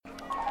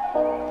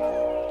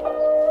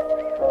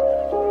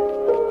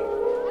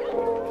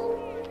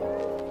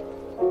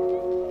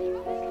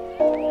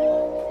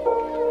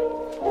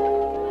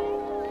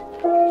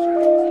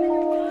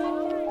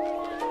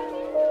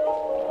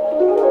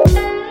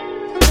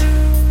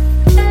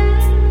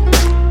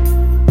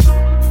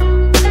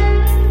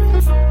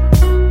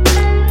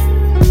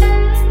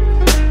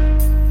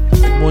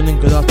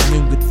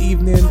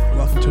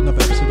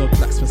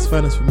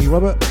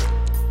Robert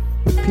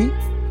with Pete.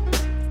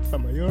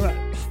 Are you alright?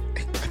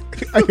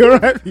 Are you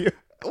alright, Peter?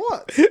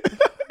 What?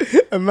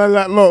 A man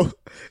like Mo,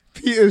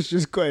 Peter's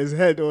just got his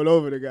head all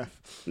over the gaff.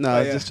 No,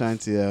 I was just trying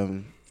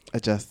to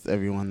adjust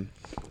everyone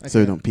so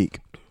we don't peak.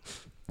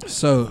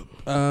 So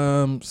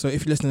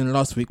if you're listening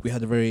last week, we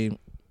had a very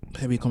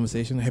heavy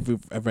conversation, a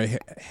heavy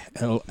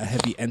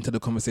end to the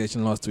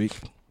conversation last week,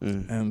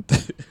 and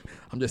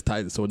I'm just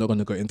tired, so we're not going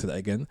to go into that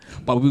again.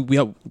 But we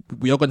are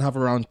going to have a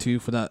round 2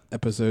 for that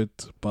episode,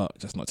 but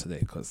just not today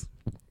because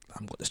I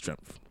haven't got the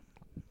strength.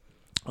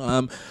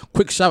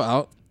 Quick shout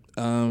out.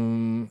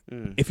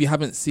 If you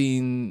haven't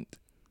seen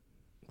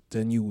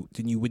the new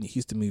Whitney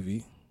Houston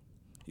movie,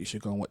 you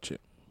should go and watch it.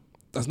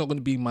 That's not going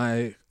to be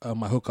my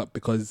hookup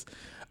because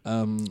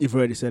you've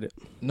already said it.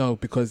 No,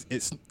 because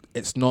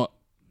it's not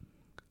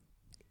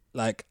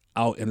like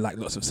out in like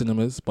lots of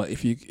cinemas. But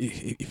if you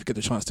get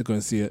the chance to go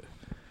and see it,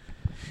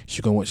 you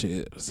should go and watch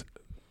it. It's a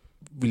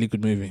really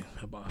good movie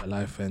about her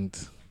life and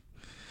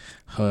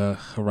her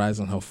rise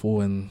and her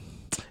fall, and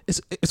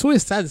it's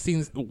always sad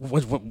seeing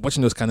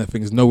watching those kind of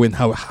things, knowing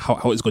how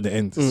it's going to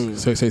end.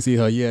 So you see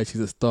her, she's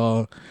a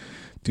star,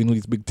 doing all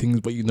these big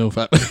things, but it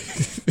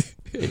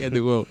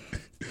will.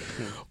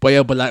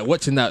 But like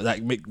watching that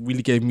like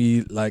really gave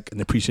me like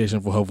an appreciation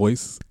for her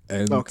voice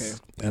and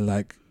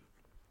like,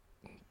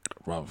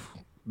 wow,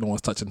 no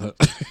one's touching her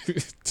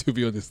to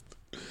be honest.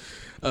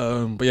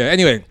 But yeah,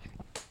 anyway,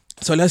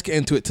 so let's get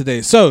into it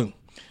today. So,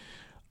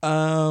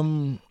 how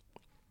do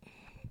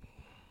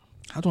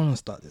I want to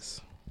start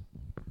this?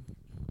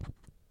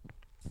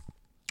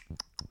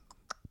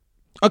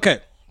 Okay,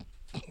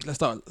 let's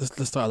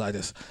start like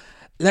this.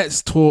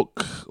 Let's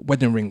talk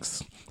wedding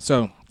rings.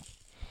 So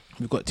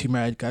we've got 2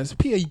 married guys.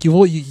 Peter,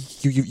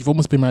 you've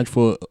almost been married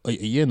for a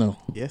year now.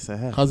 Yes, I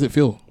have. How does it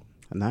feel?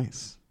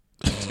 Nice.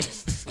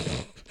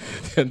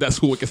 And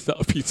that's what gets out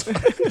of Peter.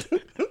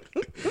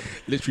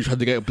 Literally trying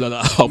to get blood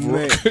out of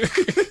rock.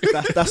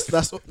 That's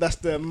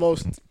the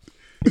most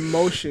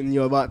emotion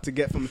you're about to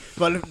get from.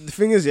 But the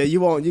thing is,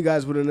 you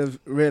guys wouldn't have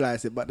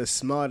realized it, but the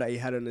smile that he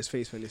had on his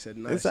face when he said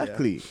nice.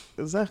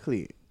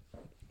 Exactly.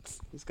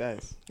 These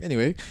guys.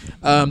 Anyway,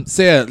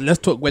 so yeah, let's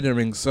talk wedding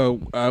rings.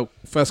 So,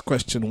 first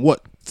question: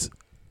 what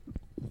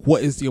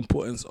is the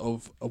importance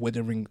of a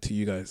wedding ring to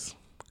you guys?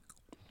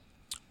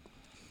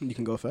 You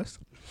can go first.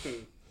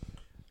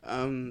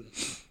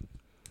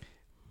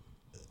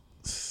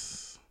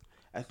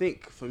 I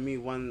think for me,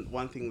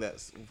 one thing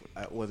that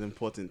was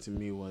important to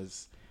me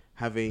was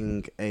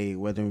having a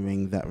wedding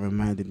ring that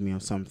reminded me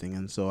of something,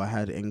 and so I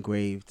had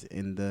engraved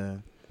on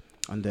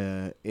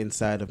the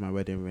inside of my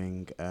wedding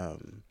ring,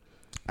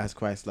 as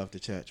Christ loved the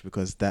church,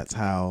 because that's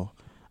how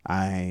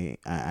I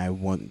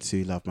want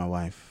to love my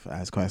wife,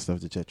 as Christ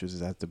loved the church, which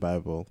is as the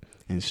Bible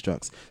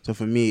instructs. So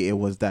for me, it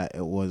was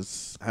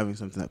having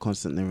something that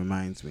constantly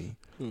reminds me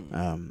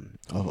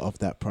of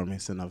that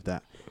promise and of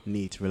that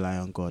need to rely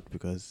on God,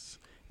 because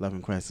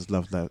loving Christ is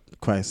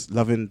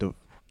loving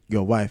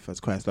your wife as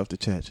Christ loved the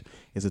church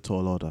is a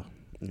tall order.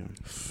 Yeah.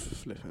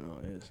 Flipping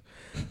out it is.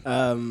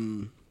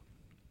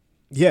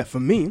 Yeah,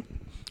 for me,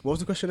 what was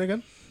the question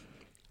again?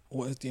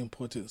 What is the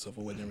importance of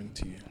a wedding ring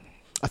to you?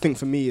 I think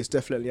for me, it's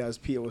definitely, as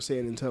Peter was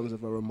saying, in terms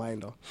of a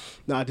reminder.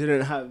 Now, I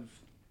didn't have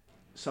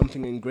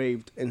something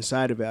engraved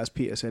inside of it, as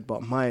Peter said,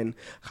 but mine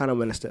kind of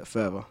went a step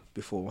further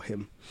before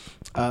him.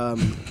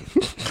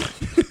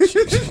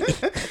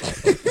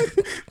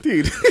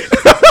 Dude.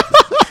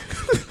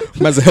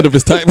 Man's ahead of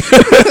his time.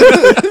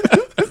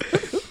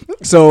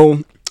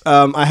 So,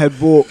 I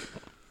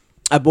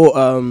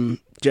bought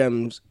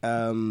Gems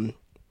an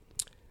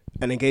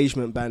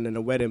engagement band and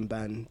a wedding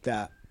band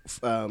that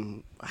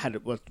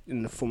was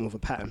in the form of a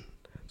pattern.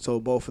 So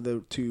both of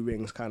the 2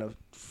 rings kind of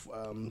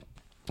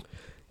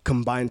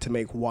combined to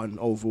make one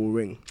overall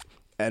ring.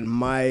 And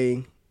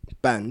my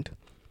band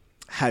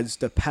has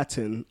the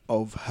pattern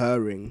of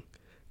her ring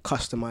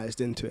customized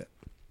into it.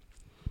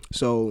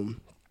 So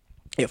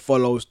it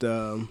follows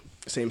the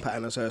same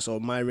pattern as her. So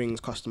my ring is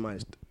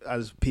customized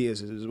as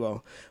Peter's is as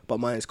well, but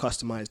mine is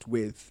customized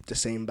with the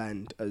same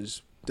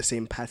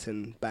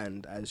pattern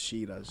band as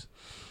she does.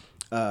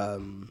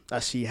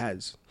 As she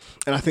has.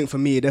 And I think for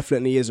me, it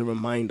definitely is a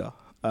reminder.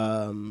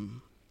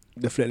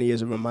 Definitely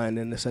is a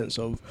reminder in the sense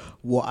of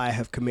what I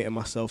have committed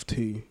myself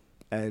to,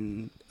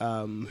 and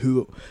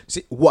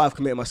what I've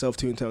committed myself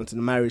to in terms of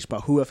the marriage,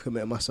 but who I've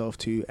committed myself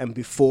to, and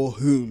before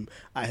whom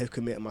I have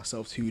committed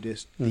myself to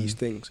these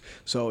things.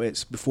 So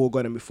it's before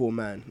God and before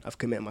man, I've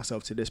committed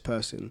myself to this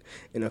person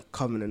in a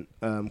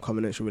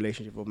covenantal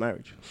relationship of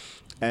marriage.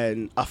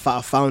 And I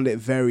found it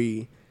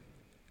very,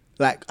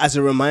 like, as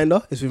a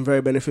reminder, it's been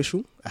very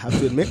beneficial, I have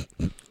to admit.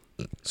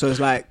 So it's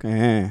like, you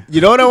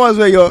know the ones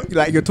where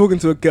you're talking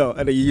to a girl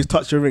and then you just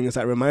touch your ring. It's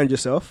like, remind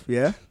yourself,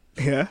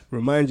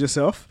 remind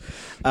yourself.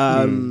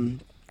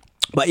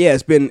 But yeah,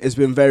 it's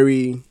been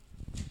very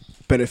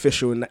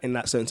beneficial in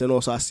that sense. And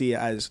also I see it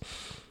as,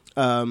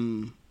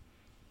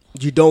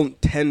 you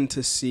don't tend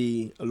to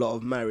see a lot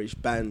of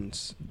marriage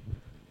bands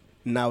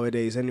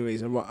nowadays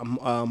anyways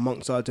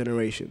amongst our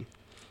generation.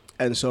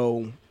 And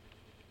so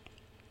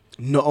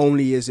not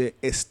only is it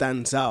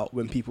stands out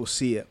when people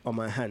see it on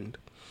my hand,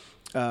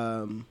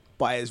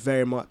 but it's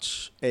very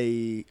much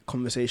a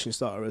conversation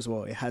starter as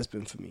well. It has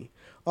been for me.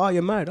 Oh,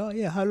 you're married? Oh,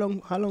 yeah. How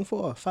long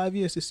for? 5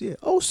 years this year.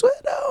 Oh, swear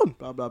down.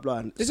 Blah, blah, blah.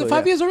 And Is it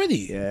 5 years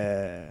already?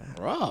 Yeah.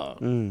 Wow.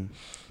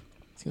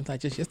 Seems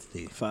like just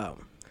yesterday.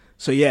 Fam.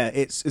 So yeah,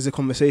 it's a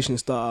conversation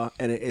starter,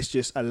 and it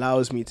just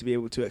allows me to be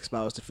able to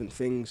espouse different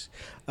things.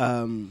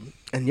 And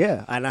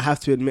I have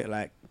to admit,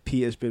 like,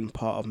 Peter's been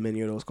part of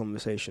many of those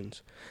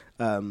conversations.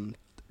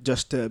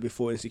 Just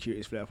before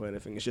insecurities flare up or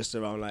anything, it's just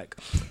around like,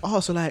 oh,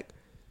 so like,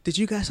 did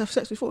you guys have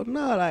sex before?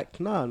 No,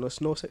 no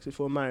sex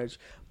before marriage.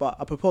 But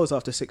I proposed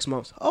after 6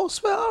 months. Oh,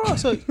 swear, all right.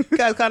 So you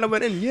guys kind of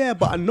went in, yeah,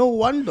 but I know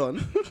one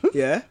done,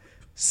 yeah,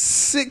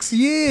 6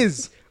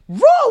 years. Bro,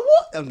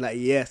 what? I'm like,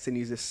 yes, and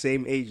he's the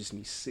same age as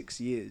me, 6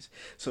 years.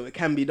 So it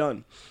can be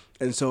done.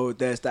 And so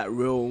there's that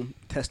real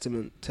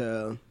testament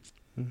to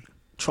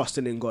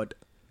trusting in God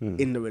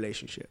in the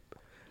relationship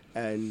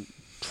and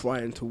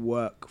trying to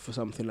work for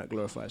something that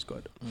glorifies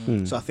God.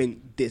 So I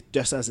think this,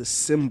 just as a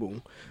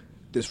symbol,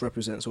 this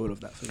represents all of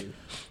that for me.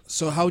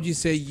 So how would you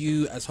say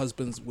you as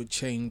husbands would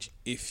change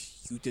if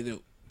you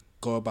didn't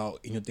go about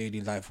in your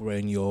daily life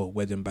wearing your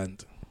wedding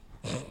band?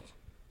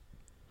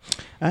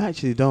 I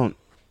actually don't.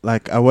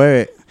 Like, I wear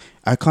it.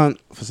 I can't,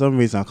 for some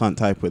reason, I can't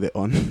type with it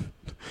on.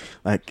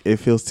 Like, it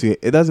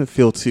doesn't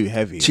feel too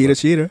heavy.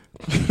 Cheater.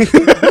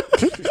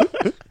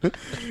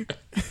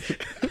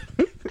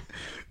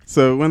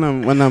 So when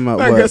I'm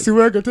at I work, guess to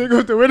work and take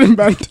off the wedding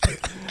band.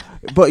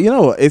 but you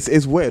know what?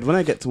 It's weird. When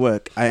I get to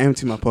work, I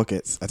empty my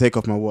pockets. I take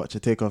off my watch. I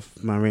take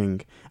off my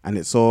ring, and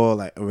it's all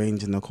like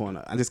arranged in the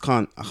corner. I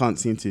can't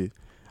seem to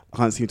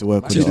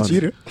work with it on.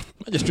 Cheater.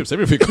 I just strips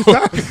everything.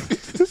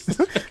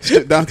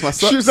 Strip down to my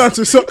socks. Shoes down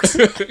to socks.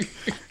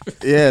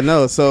 Yeah,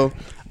 no. So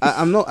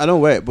I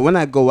don't wear it. But when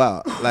I go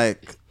out,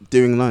 like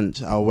during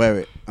lunch, I'll wear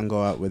it and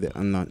go out with it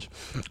on lunch.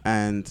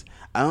 And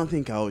I don't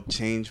think I'll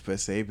change per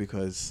se,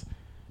 because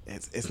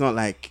it's not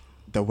like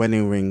the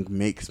wedding ring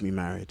makes me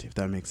married, if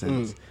that makes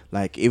sense.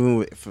 Like,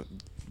 even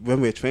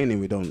when we're training,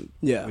 we don't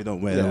wear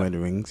the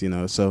wedding rings, you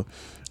know. So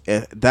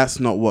that's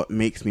not what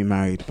makes me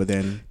married. But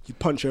then You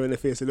punch her in the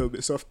face a little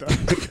bit softer.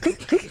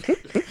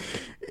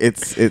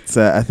 it's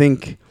I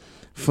think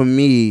for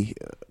me,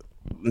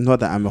 not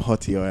that I'm a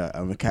hottie or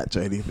I'm a catch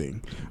or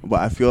anything,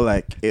 but I feel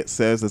like it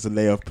serves as a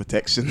layer of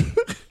protection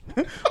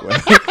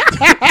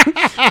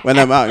when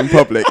I'm out in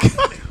public.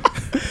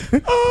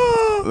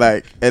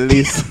 Like, at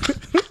least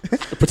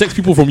It protects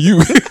people from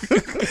you.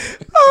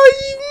 Oh,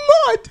 you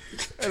mad?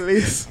 at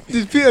least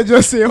Did Peter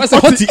just say That's a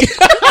hottie.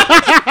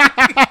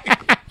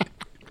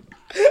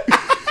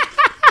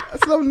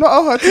 that's not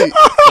a hottie.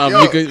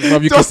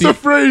 You can see, the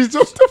phrase,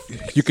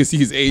 you can see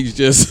his age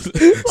just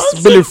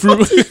spilling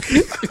through.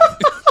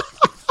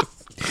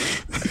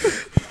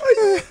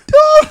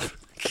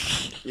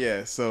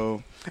 Yeah,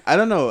 so I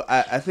don't know.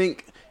 I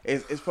think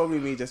it's probably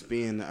me just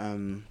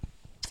being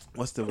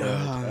what's the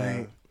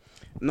word?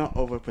 Not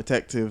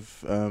overprotective,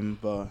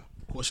 but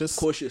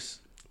Cautious.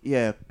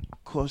 yeah,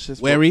 cautious.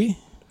 Wary.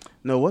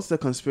 No, what's the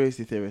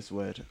conspiracy theorist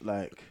word?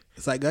 Like,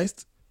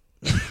 Zeitgeist.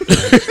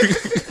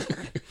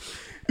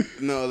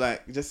 no,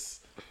 like,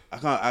 just I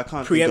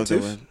can't Preemptive? think of the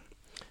word.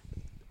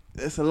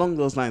 It's along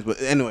those lines,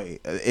 but anyway,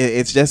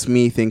 it's just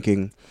me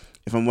thinking,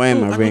 if I'm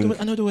wearing my ring.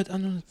 I know the word.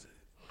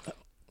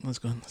 Let's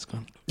go.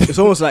 It's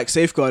almost like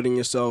safeguarding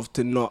yourself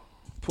to not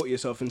put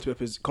yourself into a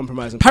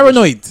compromising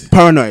Paranoid.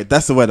 Paranoid,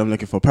 that's the word I'm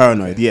looking for.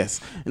 Paranoid,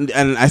 yes.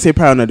 And I say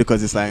paranoid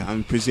because it's like,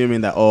 I'm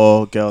presuming that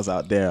all girls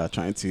out there are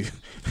trying to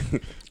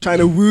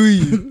woo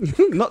you.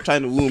 not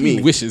trying to woo me.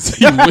 He wishes.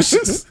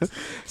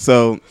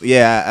 So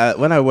yeah,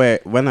 when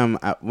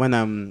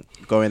I'm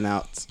going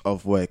out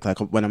of work, like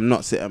when I'm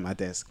not sitting at my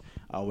desk,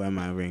 I'll wear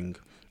my ring.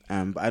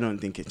 But I don't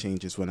think it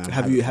changes when I'm.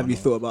 Have you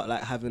thought about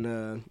like having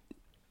a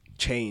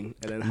chain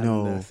and then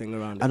having the thing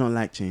around it? I don't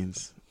like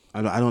chains.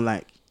 I don't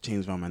like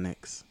chains around my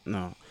necks.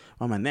 No,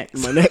 around my necks.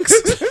 My necks.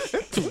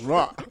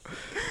 Right.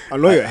 I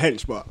know you're a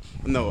hench, but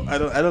No, I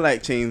don't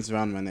like chains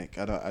around my neck.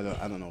 I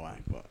don't know why,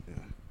 but yeah.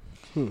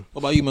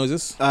 What about you,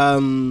 Moses?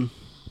 I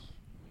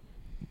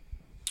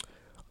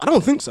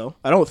don't think so.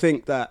 I don't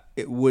think that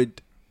it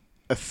would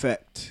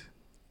affect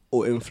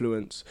or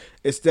influence.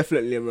 It's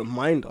definitely a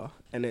reminder,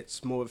 and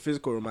it's more of a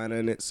physical reminder,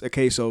 and it's a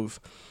case of,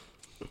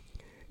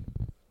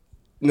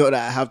 not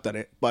that I have done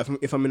it, but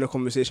if I'm in a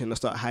conversation and I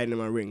start hiding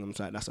my ring, I'm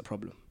like, that's a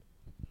problem.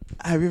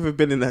 Have you ever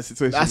been in that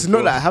situation? That's before?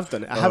 not that I have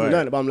done it. I haven't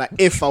done it, but I'm like,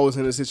 if I was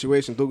in a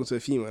situation talking to a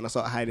female and I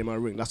start hiding my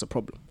ring, that's a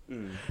problem.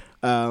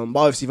 But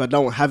obviously, if I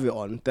don't have it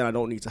on, then I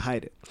don't need to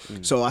hide it.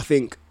 So I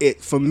think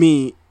it, for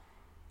me,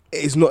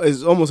 it's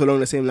almost along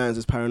the same lines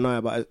as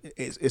paranoia, but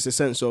it's a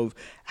sense of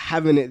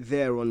having it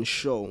there on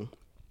show.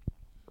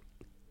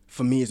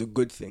 For me, is a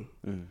good thing,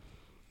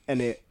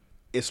 and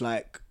it's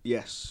like,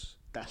 yes,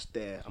 that's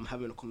there. I'm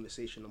having a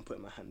conversation. I'm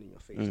putting my hand in your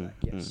face, like,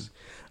 yes.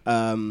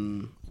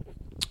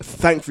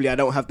 Thankfully, I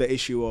don't have the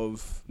issue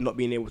of not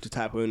being able to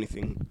type or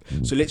anything.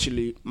 So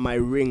literally, my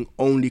ring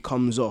only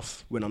comes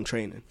off when I'm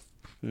training.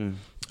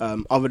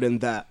 Other than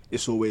that,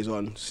 it's always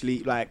on.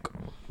 Sleep, like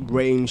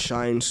rain,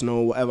 shine,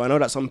 snow, whatever. I know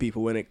that some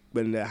people,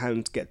 when their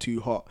hands get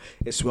too hot,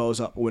 it swells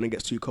up, or when it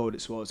gets too cold,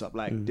 it swells up.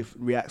 Like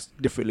reacts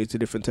differently to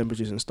different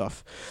temperatures and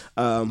stuff.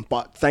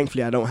 But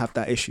thankfully, I don't have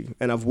that issue,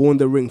 and I've worn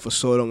the ring for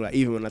so long. Like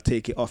even when I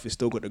take it off, it's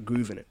still got a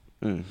groove in it.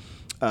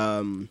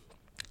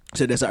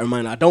 So there's that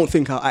reminder. I don't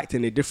think I'll act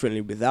any differently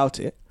without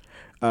it,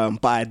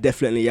 but I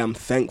definitely am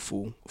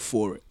thankful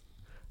for it.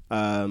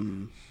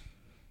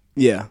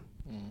 Yeah.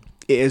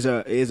 It is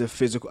a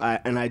physical,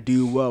 and I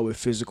do well with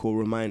physical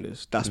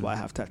reminders. That's why I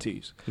have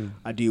tattoos.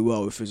 I do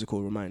well with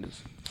physical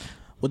reminders.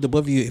 Would it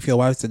bother you if your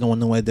wife don't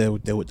want to wear their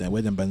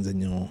wedding bands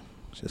and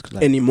just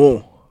like,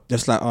 anymore?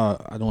 Just like,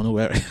 oh, I don't want to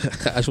wear it.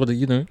 I just want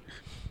to,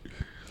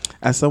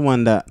 As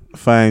someone that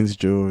finds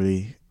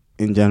jewelry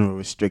in general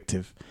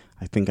restrictive,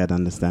 I think I'd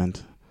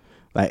understand.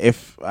 Like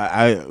if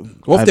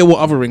what if they wore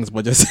other rings,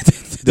 but just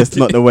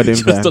not the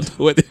wedding band? Not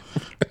the wedding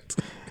band.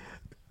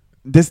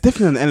 There's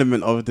definitely an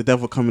element of the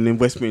devil coming in,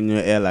 whispering in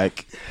your ear,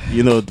 like,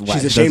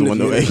 she's ashamed of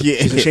you.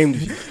 She's ashamed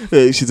of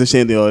you. She's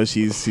ashamed of you, or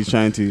she's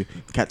trying to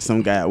catch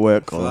some guy at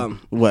work or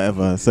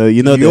whatever. So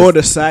you're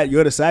the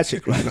side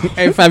chick right now.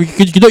 Hey fam,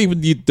 you don't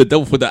even need the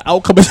devil for that. I'll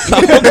come and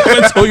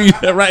tell you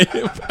that right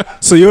here.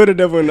 So you're the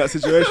devil in that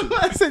situation.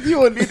 I said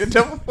you won't need the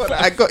devil for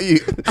that. I got you.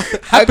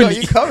 Happily. I got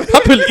you covered.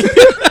 Happily.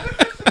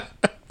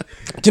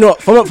 Do you know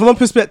what? From a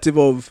perspective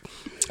of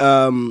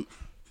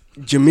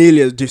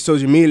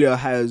Jamelia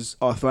has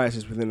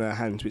arthritis within her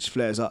hands, which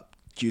flares up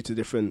due to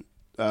different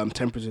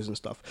temperatures and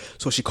stuff.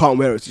 So she can't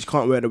wear it. She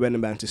can't wear the wedding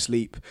band to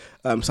sleep.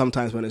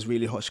 Sometimes when it's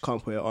really hot, she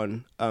can't put it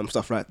on.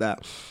 Stuff like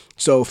that.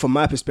 So from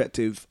my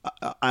perspective,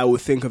 I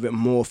would think of it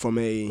more from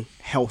a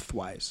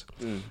health-wise.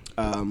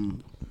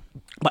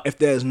 But if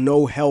there's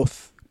no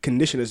health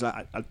condition, it's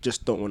like I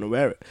just don't want to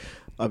wear it.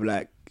 I'll be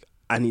like,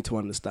 I need to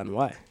understand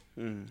why.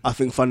 I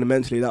think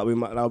fundamentally that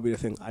would be the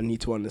thing. I need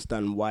to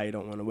understand why you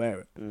don't want to wear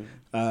it.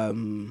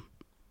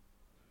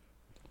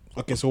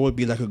 Okay, so what would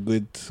be like a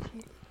good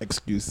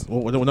excuse?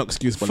 Well, not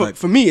excuse, but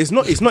for me, it's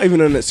not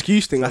even an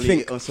excuse thing. I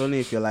think it's only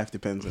if your life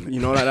depends on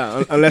it. Like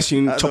that. Unless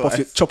you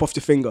chop off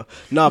your finger.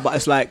 No, but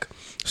it's like,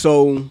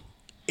 so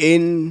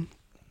in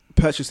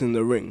purchasing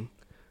the ring,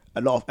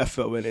 a lot of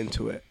effort went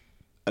into it.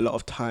 A lot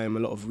of time, a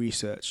lot of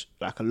research,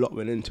 like a lot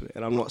went into it.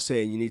 And I'm not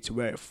saying you need to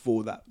wear it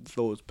for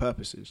those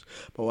purposes.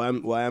 But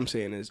what I am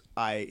saying is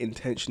I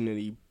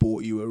intentionally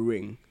bought you a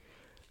ring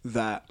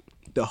that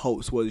the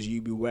hopes was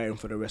you be wearing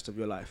for the rest of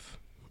your life.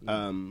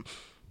 And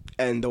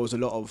there was a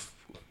lot of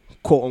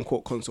quote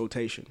unquote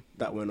consultation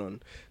that went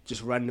on,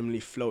 just randomly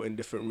floating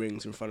different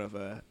rings in front of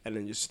her and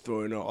then just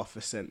throwing her off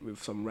a scent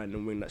with some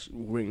random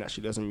ring that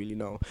she doesn't really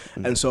know.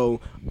 And so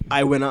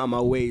I went out of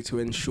my way to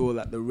ensure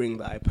that the ring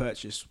that I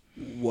purchased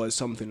was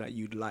something that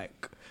you'd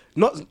like.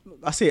 Not,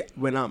 I say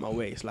went out of my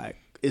way. It's like,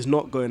 it's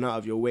not going out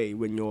of your way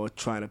when you're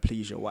trying to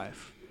please your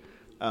wife.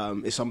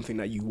 It's something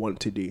that you want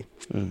to do.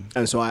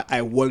 And so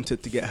I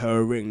wanted to get her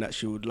a ring that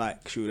she would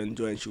like, she would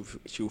enjoy, and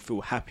she'll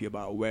feel happy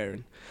about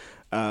wearing.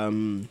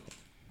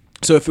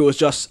 So if it was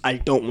just, I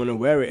don't want to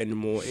wear it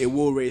anymore, it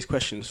will raise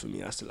questions for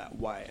me as to like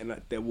why, and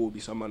that there will be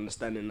some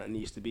understanding that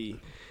needs to be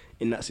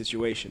in that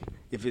situation.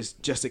 If it's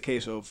just a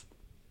case of,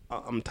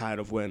 I'm tired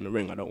of wearing the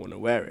ring, I don't want to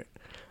wear it,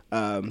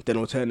 then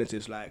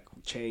alternatives like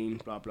chain,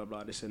 blah, blah,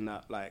 blah, this and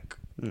that, like,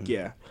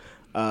 yeah.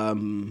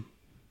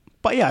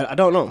 But yeah, I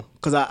don't know,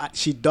 because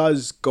she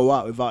does go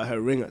out without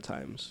her ring at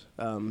times,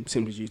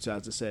 simply due to,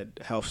 as I said,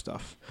 health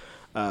stuff.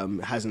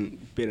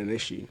 Hasn't been an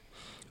issue.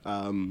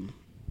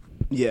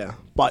 Yeah,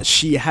 but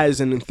she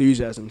has an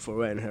enthusiasm for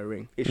wearing her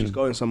ring. If she's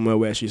going somewhere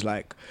where she's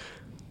like,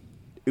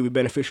 it would be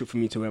beneficial for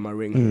me to wear my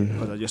ring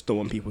because I just don't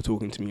want people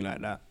talking to me like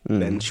that,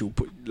 then she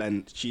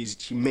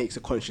makes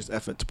a conscious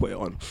effort to put it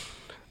on.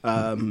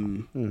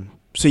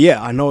 So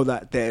yeah, I know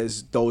that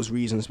there's those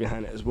reasons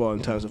behind it as well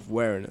in terms of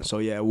wearing it. So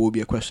yeah, it will be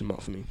a question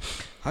mark for me.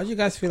 How do you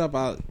guys feel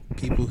about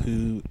people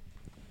who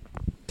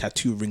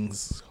tattoo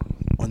rings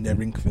on their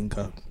ring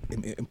finger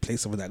in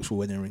place of an actual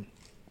wedding ring?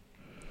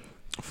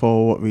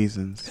 For what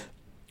reasons?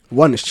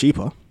 One is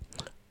cheaper.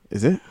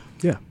 Is it?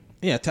 Yeah.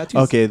 Yeah,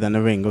 tattoos. Okay, then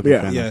a ring. Okay,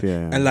 yeah.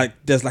 Yeah. And like,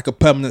 there's like a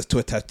permanence to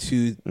a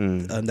tattoo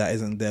that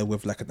isn't there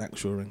with like an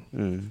actual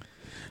ring.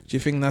 Do you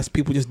think that's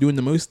people just doing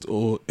the most,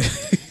 or?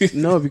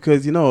 No,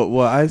 because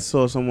I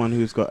saw someone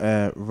who's got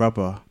a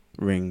rubber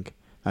ring,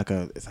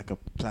 it's like a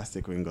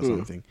plastic ring or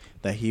something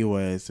that he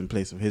wears in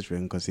place of his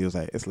ring because he was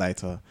like, it's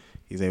lighter.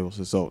 He's able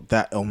to. So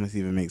that almost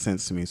even makes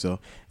sense to me. So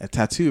a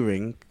tattoo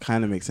ring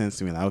kind of makes sense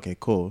to me. Like, okay,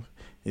 cool.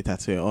 You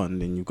tattoo it on,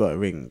 then you've got a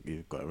ring.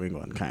 You've got a ring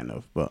on, kind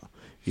of, but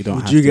you don't.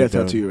 Would you get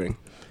a tattoo ring?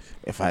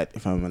 If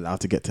I'm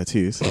allowed to get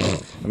tattoos,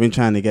 I've been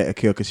trying to get a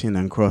Kyokushin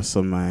and cross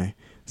on my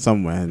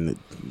somewhere, and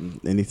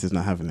Anita's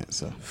not having it.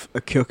 So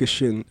a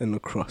Kyokushin and a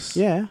cross.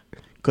 Yeah,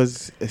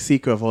 because a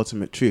seeker of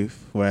ultimate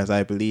truth, whereas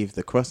I believe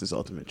the cross is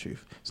ultimate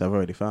truth. So I've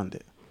already found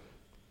it.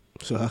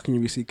 So how can you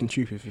be seeking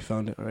truth if you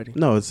found it already?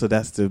 No, so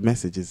that's the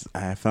message, is I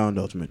have found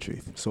ultimate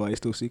truth. So are you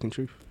still seeking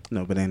truth?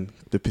 No, but then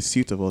the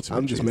pursuit of ultimate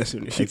truth. I'm just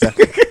messing with you.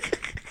 Exactly.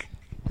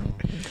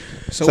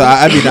 So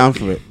I'd be down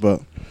for it,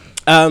 but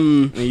I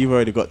mean, you've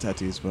already got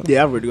tattoos, but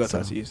Yeah, I've already got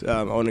tattoos.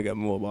 I want to get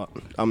more, but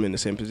I'm in the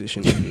same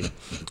position as you.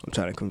 I'm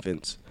trying to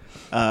convince.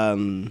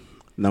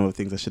 Number of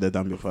things I should have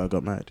done before I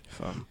got married.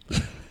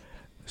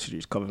 Should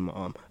just cover my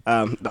arm.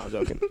 No, I'm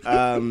joking.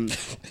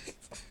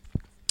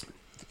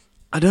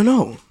 I don't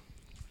know.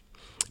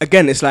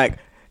 Again, it's like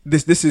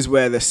this is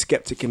where the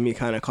skeptic in me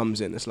kind of comes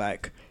in. It's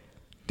like,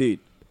 dude,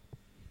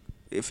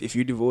 if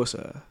you divorce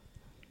her,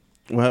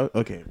 Well,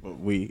 okay, but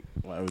what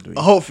are we doing?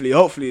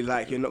 hopefully,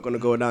 like you're not gonna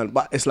go down.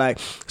 But it's like,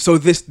 so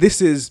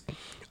this is.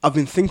 I've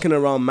been thinking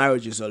around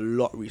marriages a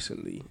lot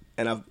recently,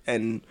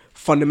 and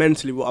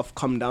fundamentally what I've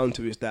come down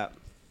to is that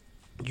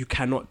you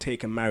cannot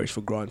take a marriage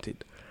for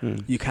granted.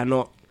 You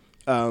cannot.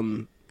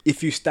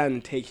 If you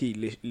stand, take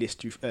heed,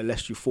 lest you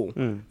fall.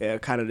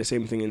 Kind of the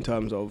same thing in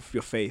terms of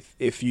your faith.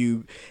 If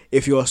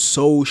you're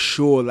so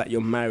sure that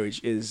your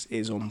marriage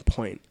is on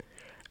point,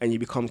 and you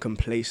become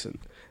complacent,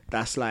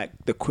 that's like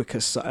the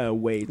quickest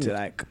way to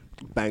like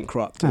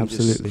bankrupt and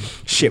Absolutely.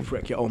 just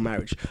shipwreck your own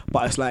marriage.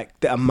 But it's like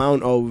the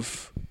amount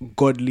of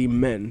godly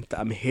men that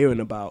I'm hearing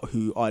about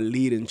who are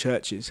leading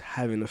churches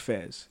having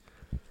affairs.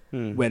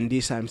 When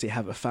these times they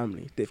have a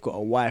family, they've got a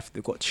wife,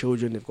 they've got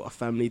children, they've got a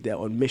family, they're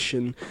on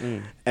mission.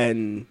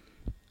 And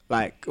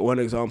like one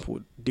example,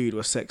 dude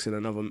was sexing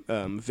another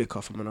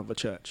vicar from another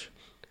church,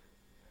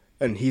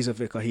 and he's a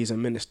vicar, he's a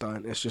minister,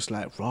 and it's just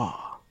like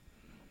raw.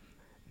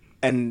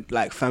 And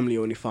like family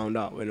only found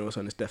out when it was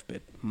on his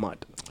deathbed.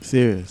 Mud.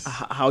 Serious.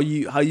 How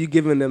you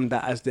giving them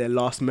that as their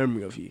last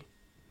memory of you?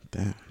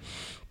 Damn.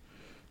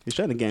 He's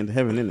trying to get into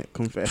heaven, innit?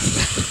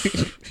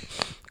 Confess.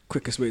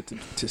 Quickest way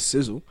to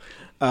sizzle.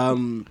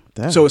 Damn.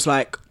 So it's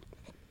like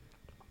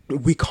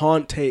I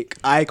can't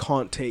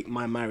take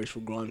my marriage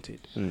for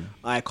granted.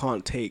 I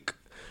can't take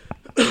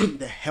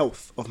the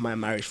health of my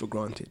marriage for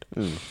granted.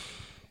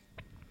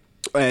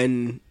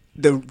 And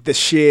the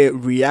sheer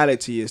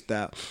reality is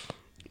that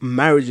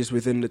marriages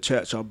within the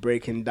church are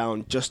breaking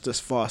down just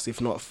as fast,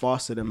 if not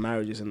faster, than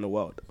marriages in the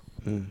world,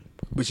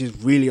 which is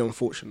really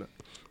unfortunate.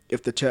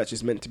 If the church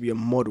is meant to be a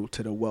model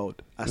to the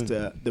world as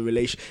the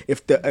relation,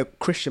 if a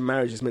Christian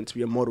marriage is meant to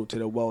be a model to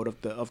the world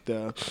of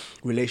the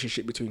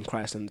relationship between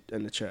Christ and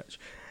the church,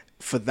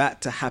 for that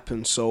to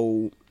happen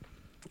so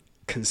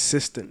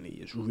consistently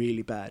is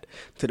really bad,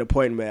 to the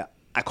point where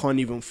I can't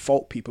even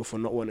fault people for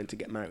not wanting to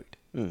get married.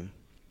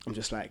 I'm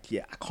just like,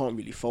 yeah, I can't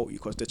really fault you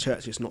because the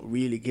church is not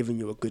really giving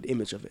you a good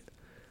image of it.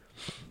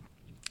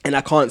 And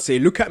I can't say,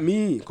 look at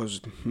me, because,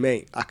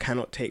 mate, I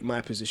cannot take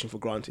my position for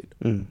granted.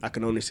 I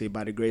can only say,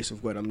 by the grace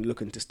of God, I'm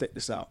looking to stick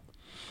this out.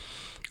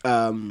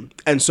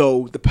 And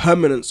so the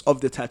permanence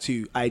of the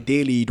tattoo,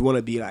 ideally, you'd want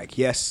to be like,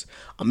 yes,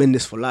 I'm in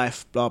this for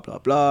life, blah, blah,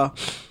 blah.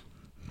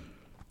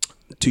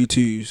 2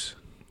 twos.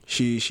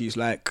 She's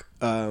like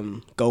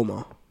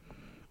Goma.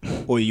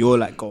 Or you're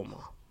like Goma.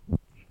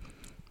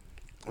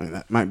 I mean,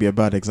 that might be a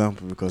bad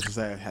example because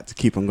I had to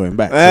keep on going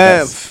back.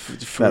 So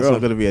that's not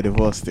going to be a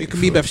divorce thing. It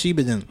could be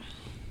Bathsheba then.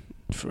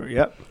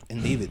 Yep.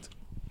 And David.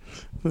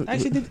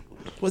 Actually,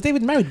 was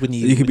David married when he...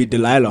 You could be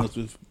Delilah. Was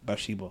with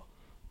Bathsheba.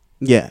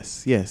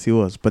 Yes, he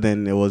was. But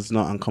then it was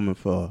not uncommon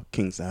for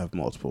kings to have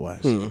multiple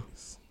wives.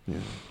 Yeah.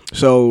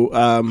 So,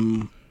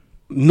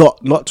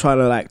 not trying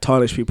to like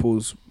tarnish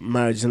people's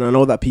marriages, and I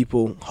know that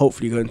people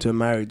hopefully go into a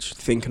marriage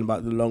thinking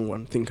about the long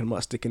run, thinking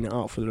about sticking it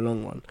out for the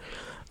long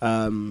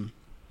run.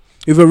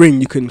 With a ring,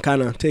 you can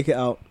kind of take it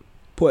out,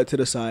 put it to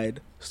the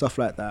side, stuff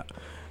like that.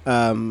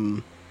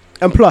 And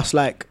plus,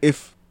 like,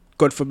 if,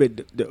 God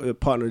forbid, the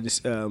partner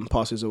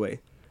passes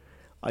away,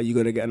 are you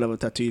going to get another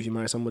tattoo if you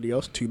marry somebody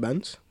else? 2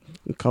 bands?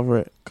 Cover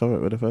it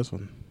with the first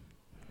one.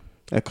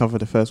 Cover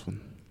the first one.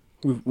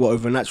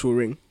 With a natural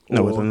ring?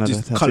 No, or with another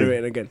just tattoo. colour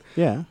it again?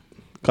 Yeah.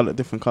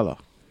 Different colour.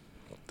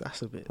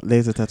 That's a bit...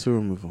 Laser tattoo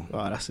removal.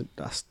 Oh,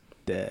 that's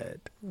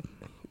dead.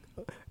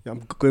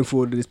 I'm going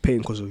forward with this pain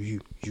because of you.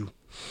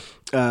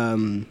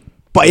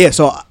 But yeah,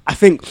 so I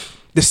think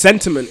the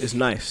sentiment is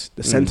nice.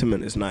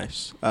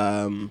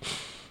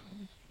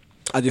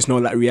 I just know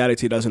that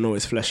reality doesn't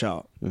always flesh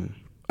out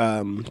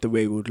the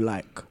way we would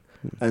like.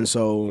 And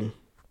so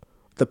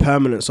the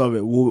permanence of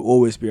it will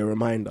always be a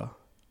reminder.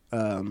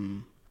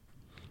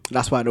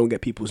 That's why I don't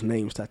get people's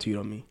names tattooed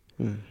on me.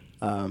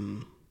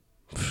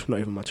 Not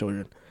even my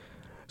children.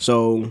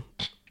 So,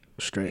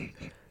 straight.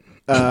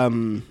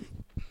 The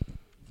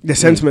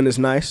sentiment is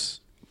nice,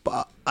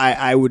 but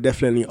I would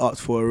definitely opt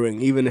for a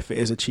ring, even if it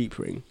is a cheap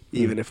ring,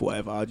 even if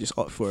whatever. I'll just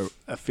opt for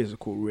a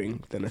physical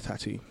ring than a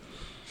tattoo.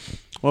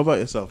 What about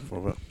yourself,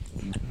 Robert?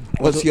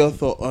 What's your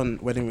thought on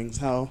wedding rings?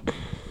 How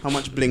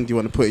much bling do you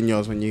want to put in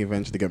yours when you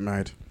eventually get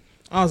married?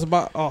 I was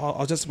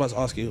just about to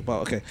ask you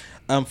about, okay.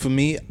 For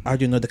me, I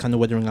do know the kind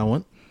of wedding ring I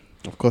want.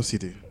 Of course you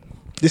do.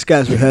 This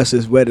guy's rehearsed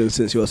his wedding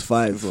since he was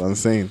 5. That's what I'm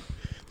saying.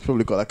 He's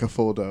probably got like a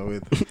folder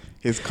with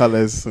his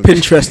colours.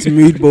 Pinterest,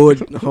 mood board,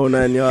 the whole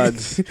 9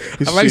 yards.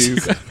 I've actually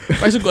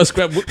got a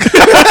scrapbook.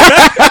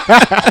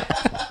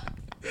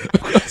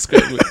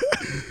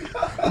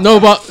 No,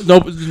 but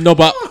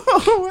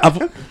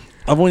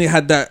I've only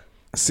had that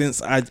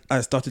since I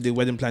started doing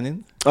wedding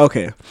planning.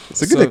 Okay.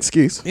 It's a good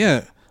excuse.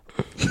 Yeah.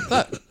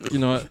 That, you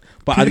know,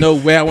 but I know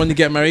where I want to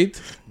get married.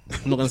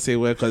 I'm not gonna say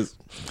where because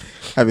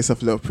Have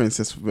yourself a little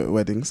princess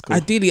wedding. Cool.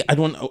 ideally I'd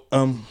want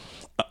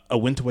a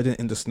winter wedding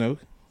in the snow,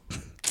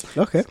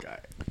 Okay.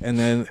 and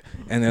then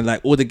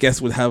like all the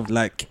guests would have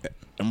like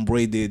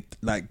embroidered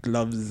like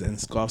gloves and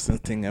scarves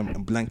and thing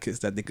and blankets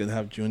that they could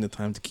have during the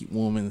time to keep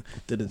warm and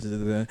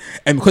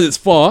and because it's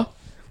far,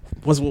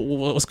 what's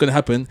going to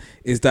happen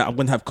is that I'm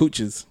going to have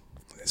coaches.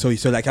 So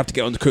like you have to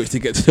get on the coach to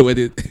get to the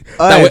wedding.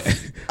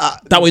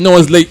 That way no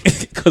one's late.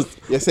 Cause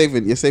You're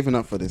saving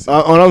up for this.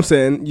 All I'm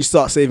saying, you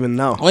start saving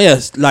now. oh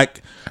yes,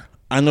 like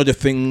I know the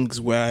things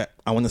where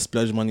I want to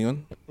splurge money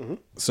on. Mm-hmm.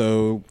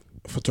 So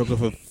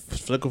photographer,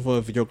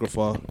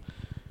 videographer,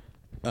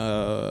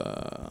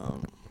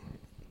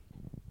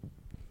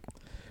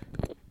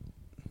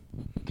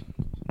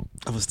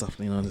 other stuff.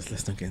 You know,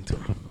 let's not get into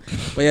it.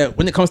 But yeah,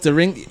 when it comes to the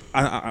ring,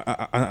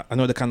 I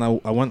know the kind I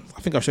want.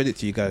 I think I've showed it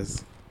to you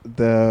guys.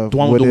 The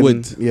one with the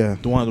wood. Yeah.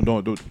 The one with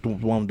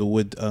the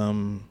wood.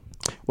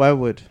 Why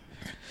wood?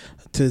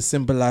 To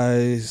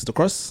symbolize the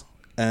cross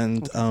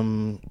and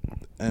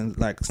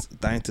like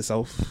dying to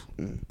self.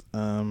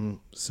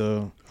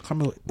 So I can't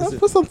remember. Let's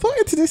put some thought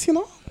into this, you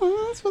know.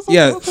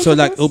 Yeah. So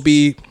like it'll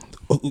be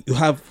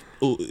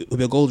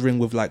a gold ring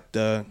with like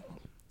the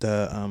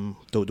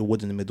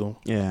wood in the middle.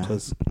 Yeah.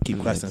 Because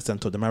keep Christ in the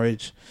center of the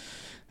marriage,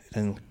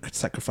 and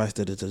sacrifice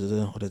all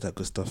of that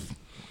good stuff.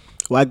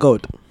 Why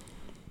gold?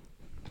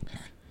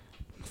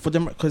 For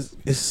them, because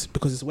it's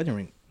a wedding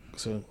ring.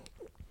 So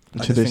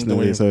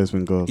Traditionally, it's always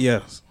been gold.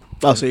 Yes.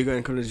 Oh, so you're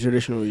going for the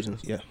traditional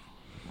reasons. Yeah.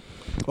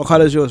 What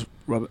colour is yours,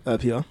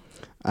 Pierre?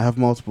 I have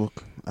multiple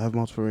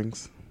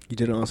rings. You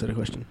didn't answer the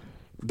question.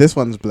 This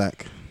one's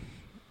black.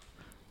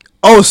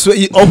 Oh, so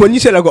when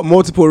you said I got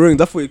multiple rings,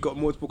 I thought you got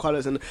multiple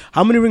colours. And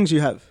how many rings do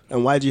you have?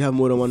 And why do you have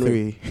more than one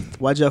ring? 3.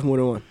 Why do you have more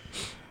than one?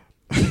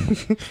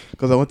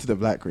 Because I wanted the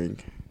black ring.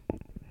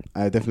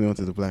 I definitely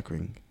wanted the black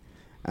ring.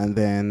 And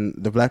then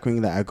the black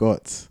ring that I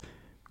got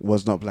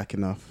was not black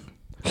enough.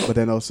 But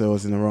then also it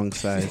was in the wrong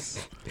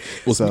size.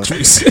 Also mixed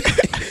race.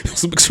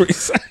 Also mixed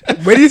race.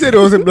 When you said it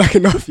wasn't black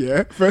enough,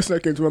 yeah, first thing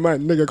that came to my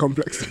mind, nigga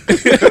complex.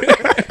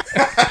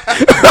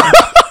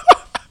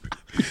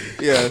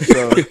 Yeah,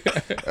 so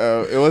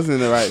it wasn't in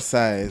the right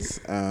size.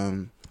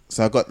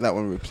 So I got that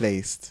one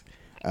replaced.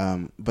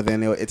 But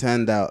then it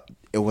turned out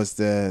it was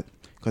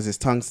because it's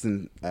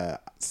tungsten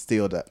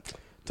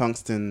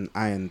tungsten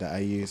iron that I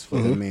use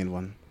for the main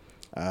one.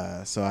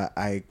 So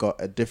I got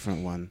a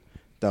different one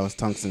that was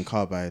tungsten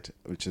carbide,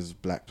 which is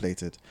black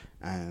plated,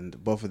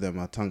 and both of them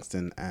are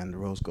tungsten and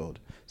rose gold.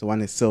 So one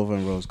is silver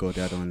and rose gold,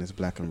 the other one is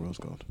black and rose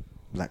gold,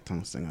 black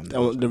tungsten. And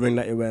The ring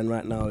that you're wearing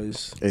right now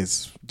is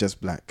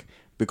just black,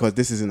 because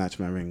this isn't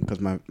actually my ring, because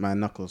my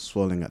knuckle's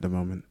swelling at the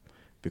moment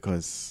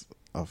because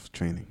of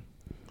training.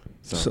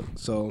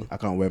 So I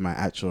can't wear my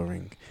actual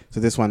ring. So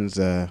this one's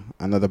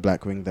another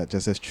black ring that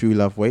just says True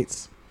Love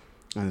Waits,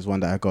 and it's one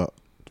that I got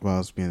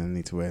whilst being a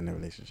need to wear in a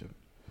relationship.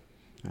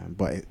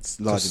 But it's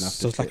large enough.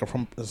 So it's like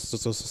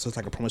it's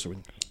like a promise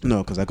ring.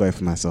 No, because I got it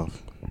for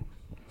myself.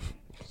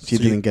 She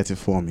So didn't get it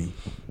for me.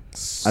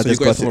 So I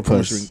just got from it a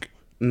promise 'cause- ring.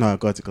 No, I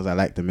got it because I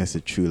like the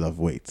message True Love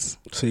Waits.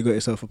 So you got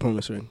yourself a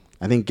promise ring.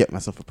 I didn't get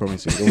myself a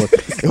promise ring.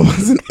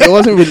 It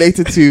wasn't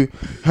related to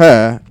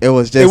her. It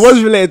was just. It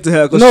was related to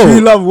her because No, true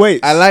love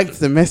waits. I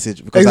liked the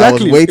message because Exactly.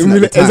 I was waiting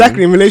at the time.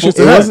 Exactly, in relation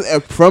to It her. wasn't a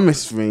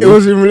promise ring. It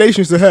was in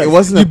relation to her. It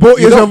wasn't. You bought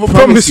yourself don't a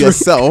promise ring.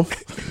 yourself.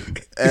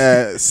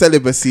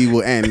 Celibacy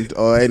will end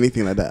or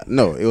anything like that.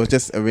 No, it was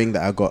just a ring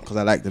that I got because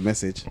I liked the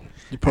message.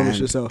 You promised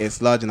And yourself.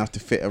 It's large enough to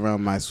fit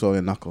around my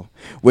swollen knuckle,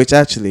 which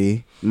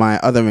actually my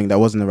other ring that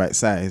wasn't the right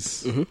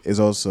size is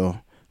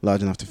also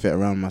large enough to fit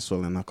around my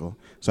swollen knuckle,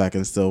 so I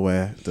can still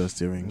wear those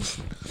 2 rings.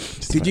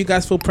 Did you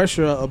guys feel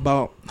pressure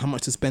about how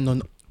much to spend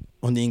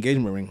on the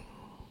engagement ring?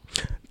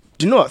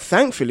 Do you know what?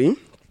 Thankfully,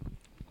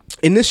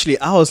 initially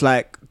I was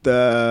like,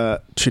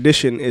 the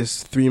tradition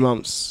is 3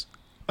 months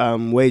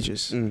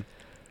wages.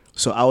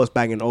 So I was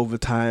banging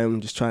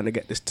overtime, just trying to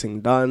get this thing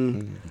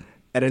done.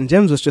 And then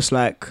James was just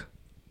like,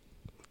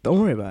 don't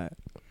worry about it.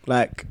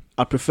 Like,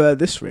 I prefer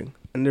this ring.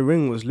 And the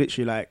ring was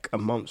literally like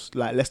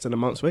less than a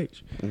month's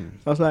wage.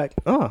 I was like,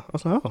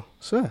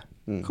 swear.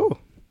 Cool.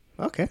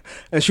 Okay.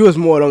 And she was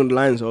more along the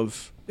lines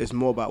of, it's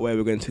more about where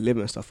we're going to live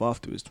and stuff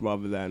afterwards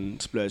rather than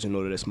splurging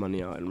all of this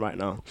money out and right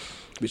now,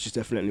 which is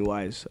definitely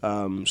wise.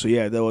 So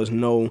yeah, there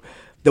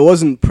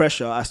wasn't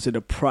pressure as to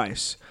the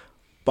price,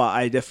 but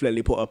I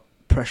definitely put a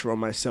pressure on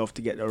myself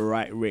to get the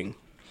right ring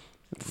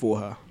for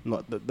her.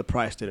 Not the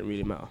price didn't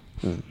really matter.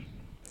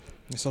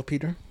 So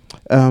Peter?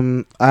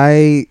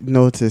 I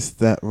noticed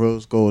that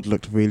rose gold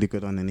looked really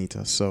good on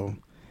Anita, so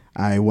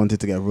I wanted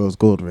to get a rose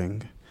gold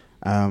ring.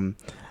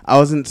 I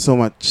wasn't so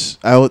much.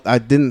 I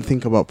didn't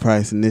think about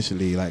price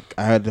initially. Like,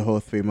 I heard the whole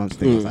 3 months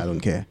thing. I was like, I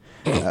don't care.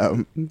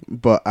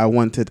 But I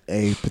wanted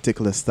a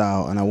particular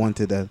style, and I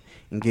wanted an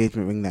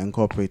engagement ring that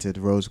incorporated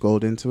rose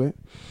gold into it.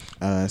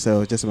 So it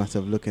was just a matter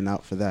of looking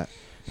out for that.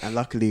 And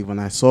luckily, when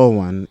I saw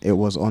one, it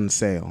was on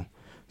sale.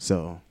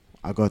 So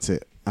I got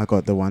it. I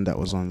got the one that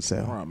was on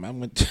sale. All right,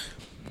 man.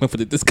 went for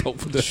the discount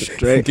for the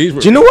Straight.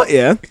 engagement. Do you know what?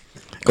 Yeah,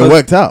 It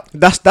worked out.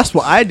 that's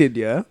what I did.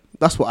 Yeah,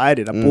 that's what I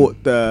did. I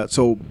bought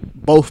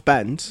both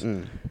bands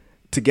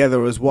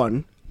together as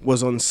one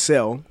was on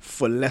sale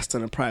for less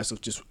than the price of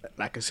just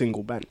like a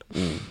single band.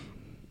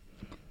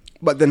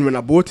 But then when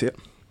I bought it,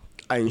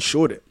 I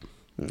insured it,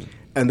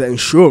 and the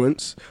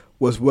insurance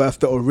was worth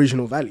the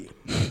original value.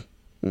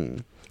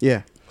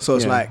 Yeah. So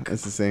it's Yeah, like,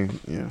 it's the same.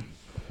 Yeah.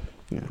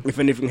 if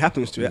anything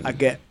happens to it, I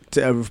get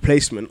a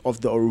replacement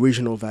of the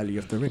original value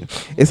of the ring.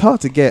 It's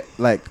hard to get,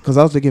 like, because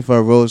I was looking for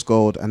a rose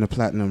gold and a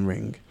platinum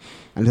ring,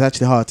 and it's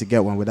actually hard to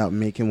get one without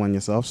making one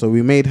yourself. So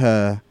we made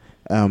her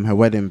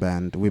wedding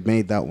band. We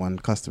made that one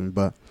custom,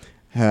 but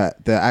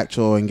the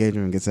actual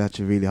engagement ring is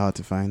actually really hard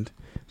to find.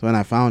 So when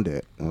I found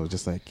it, I was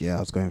just like, yeah, I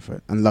was going for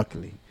it. And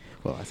luckily,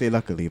 well, I say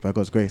luckily, but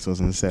God's grace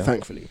was on sale.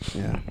 Thankfully.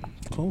 Yeah.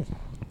 Cool.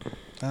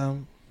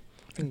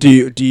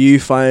 Do you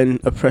find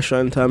a pressure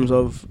in terms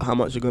of how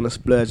much you're gonna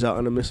splurge out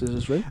on a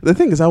missus's ring? The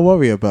thing is, I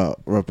worry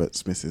about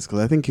Robert's missus because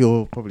I think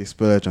he'll probably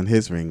splurge on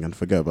his ring and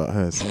forget about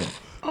hers.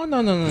 Oh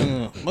no!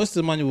 Most of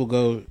the money will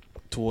go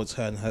towards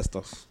her and her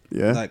stuff.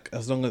 Yeah. Like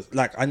as long as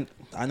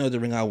I know the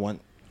ring I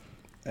want,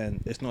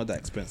 and it's not that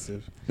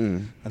expensive.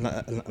 And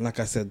like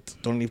I said,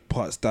 the only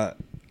parts that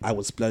I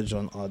would splurge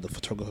on are the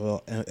photographer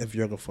and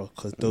videographer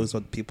because those are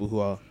the people who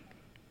are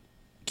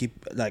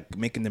keep like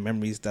making the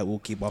memories that we'll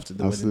keep after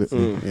the wedding.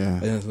 Absolutely. Yeah.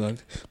 And it's like,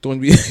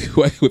 don't want to be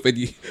working with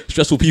any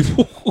stressful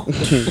people.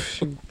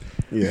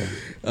 Yeah.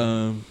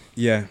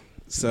 Yeah.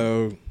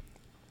 So,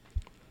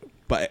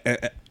 but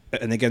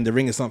and again, the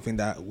ring is something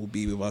that will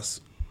be with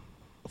us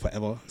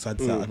forever. So I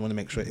want to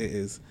make sure it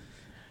is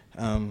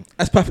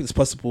as perfect as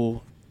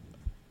possible.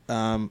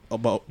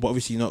 But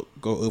obviously not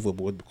go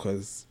overboard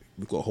because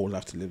we've got a whole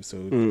life to live. So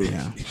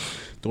Yeah.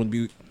 don't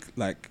be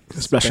like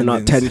Splashing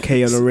out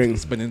 10K on a ring,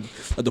 spending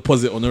a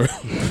deposit on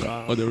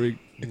on the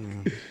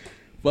ring.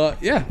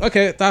 But yeah,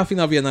 okay, I think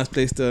that'll be a nice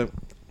place to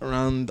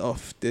round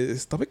off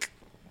this topic.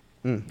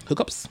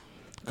 Hookups.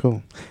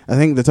 Cool. I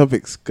think the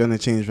topic's gonna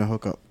change my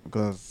hookup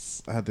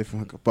because I had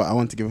different hookup, but I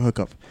want to give a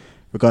hookup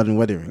regarding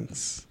wedding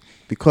rings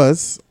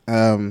because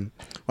one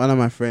of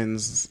my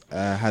friends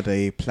had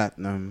a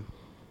platinum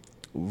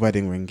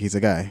wedding ring. He's a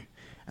guy,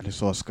 and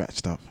it's all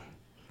scratched up.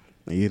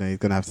 You know, he's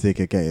gonna have to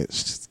get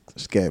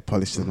it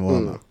polished and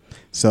whatnot.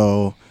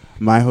 So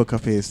my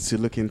hookup is to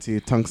look into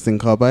tungsten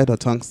carbide or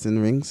tungsten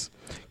rings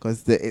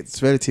because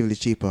it's relatively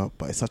cheaper,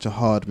 but it's such a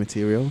hard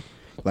material.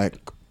 Like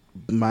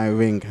my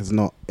ring has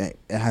it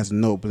has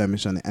no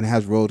blemish on it, and it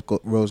has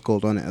rose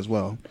gold on it as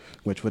well,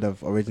 which would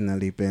have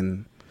originally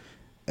been,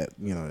 at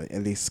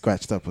least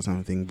scratched up or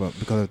something. But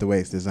because of the way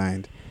it's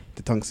designed,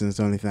 the tungsten is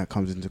the only thing that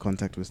comes into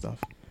contact with stuff,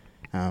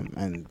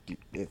 and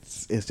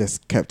it's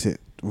just kept it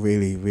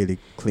really, really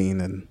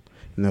clean and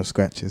no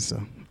scratches.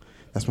 So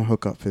that's my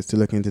hookup, is to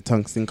look into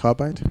tungsten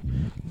carbide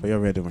for your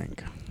wedding ring.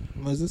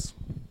 Moses.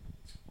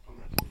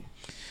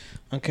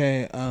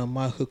 Okay,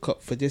 my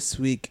hookup for this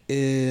week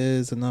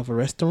is another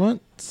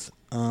restaurant,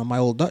 My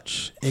Old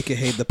Dutch,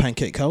 aka the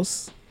Pancake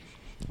House.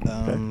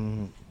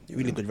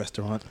 Really good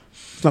restaurant.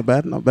 It's not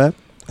bad.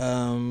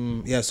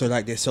 Yeah, so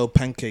like they sell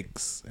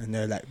pancakes and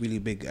they're like really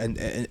big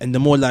and the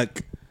more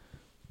like,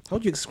 how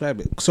do you describe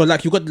it? So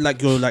like you got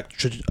like your like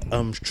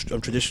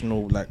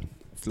traditional like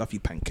fluffy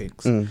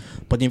pancakes,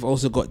 but you've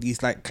also got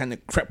these like kind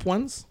of crepe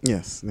ones.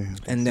 Yes. Yeah.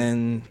 And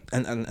then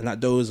and like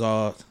those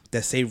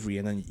they're savory,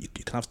 and then you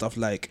can have stuff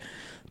like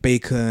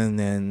bacon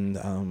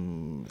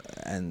and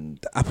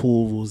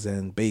apples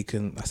and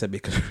bacon. I said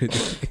bacon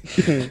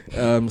already.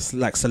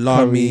 Like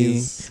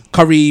salami,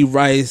 curry,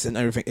 rice, and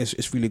everything.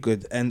 It's really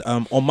good. And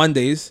on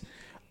Mondays,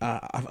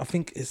 I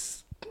think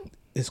it's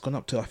gone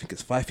up to, I think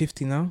it's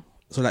 $5.50 now.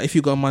 So like if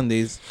you go on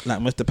Mondays,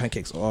 like most of the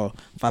pancakes are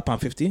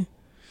 £5.50.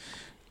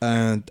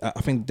 And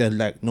I think they're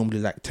like normally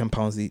like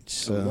 £10 each.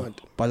 So,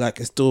 but like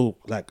it's still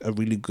like a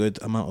really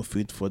good amount of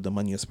food for the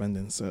money you're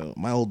spending. So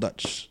My Old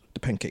Dutch, the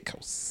Pancake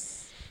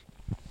House.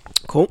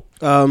 Cool.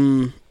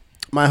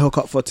 My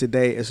hookup for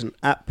today is an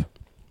app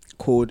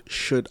called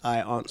Should I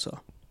Answer?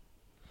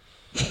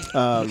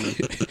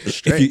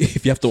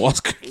 If you have to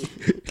ask.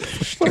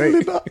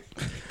 Straight.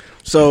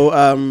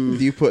 So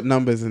do you put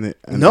numbers in it?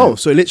 No.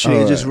 So literally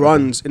it just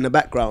runs in the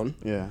background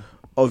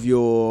of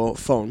your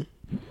phone.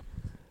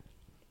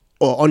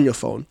 Or on your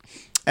phone,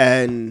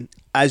 and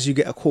as you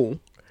get a call,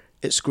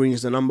 it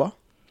screens the number.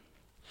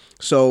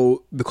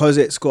 So because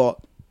it's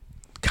got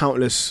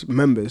countless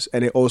members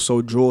and it also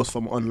draws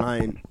from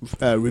online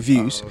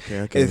reviews,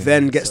 it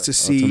then gets to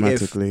see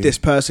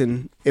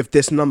if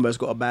this number's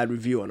got a bad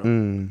review or not.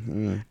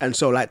 And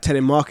so like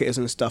telemarketers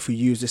and stuff who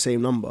use the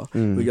same number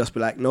will just be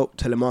like, nope,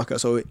 telemarketer.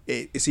 So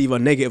it's either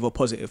negative or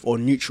positive or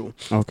neutral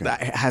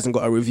that it hasn't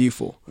got a review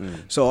for.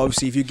 So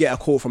obviously if you get a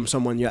call from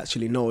someone you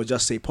actually know,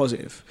 just say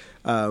positive,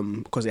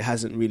 because it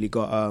hasn't really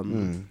got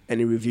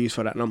any reviews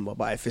for that number.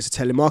 But if it's a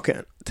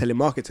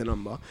telemarketer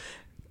number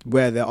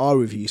where there are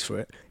reviews for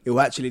it, it will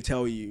actually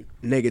tell you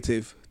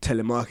negative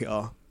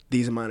telemarketer,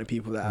 these amount of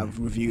people that have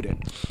reviewed it.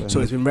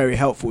 So it's been very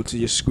helpful to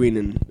just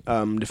screening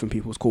different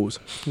people's calls.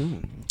 Okay.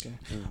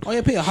 Oh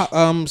yeah, Peter.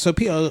 So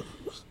Peter,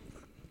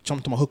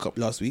 jumped on my hookup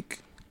last week.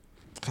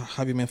 How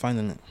have you been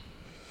finding it?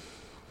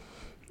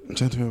 I'm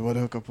trying to remember what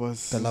the hookup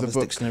was. The It was a Lover's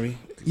book. Dictionary.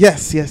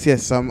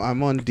 Yes.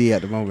 I'm on D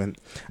at the moment.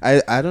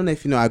 I don't know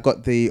if you know. I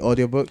got the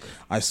audiobook.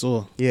 I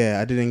saw Yeah,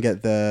 I didn't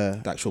get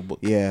the actual book.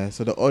 Yeah,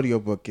 so the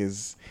audiobook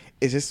it's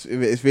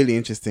really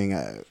interesting.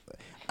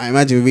 I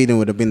imagine reading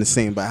would have been the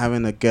same, but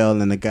having a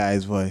girl and a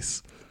guy's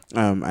voice,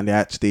 and they're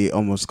actually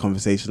almost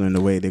conversational in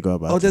the way they go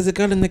about. Oh, there's a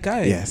girl and a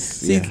guy. Yes.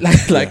 See, Yeah.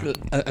 like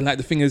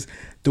the thing is,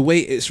 the way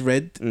it's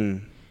read,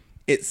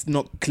 it's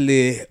not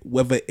clear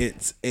whether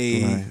it's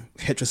a Right.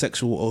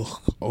 heterosexual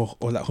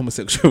or like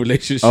homosexual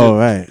relationship. Oh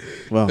right.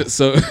 Well,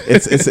 So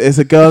it's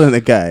a girl and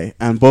a guy,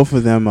 and both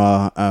of them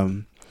are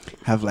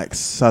have like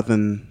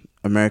Southern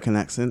American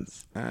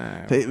accents.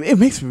 So it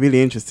makes me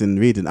really interesting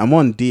reading. I'm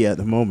on D at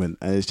the moment,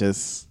 and it's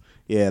just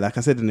like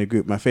I said in the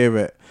group, my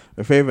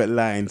favorite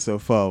line so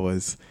far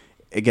was,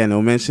 again,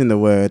 it'll mention the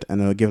word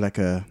and it'll give like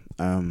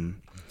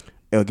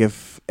it'll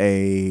give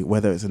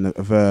whether it's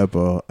a verb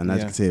or an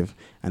adjective,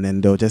 and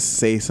then they'll just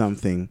say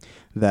something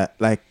that,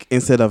 like,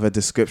 instead of a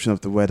description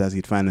of the word as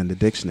you'd find in the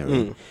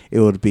dictionary, it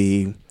would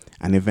be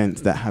an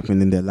event that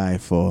happened in their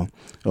life, or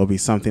it'll be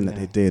something that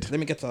they did. Let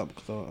me get that up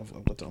because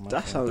I've got it on my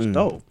That phone. sounds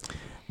dope.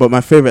 But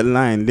my favorite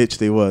line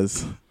literally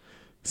was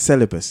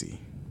celibacy,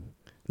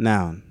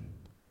 noun,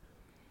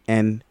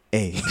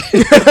 N-A.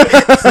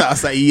 So I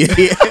was like,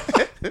 yeah.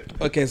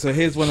 Okay, so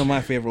here's one of my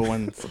favorite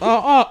ones.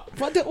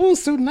 But they're all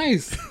so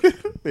nice.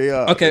 They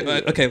are.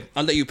 Okay,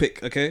 I'll let you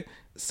pick. Okay,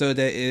 so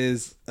there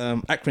is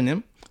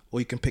acronym, or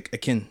you can pick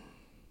akin.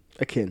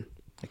 Akin.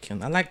 Akin.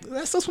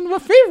 That's one of my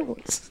favorite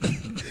ones.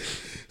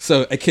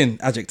 So akin,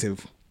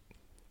 adjective.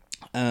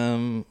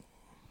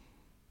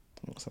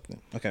 What's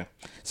happening? Okay,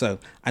 so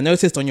I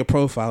noticed on your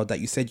profile that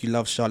you said you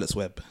love Charlotte's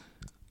Web.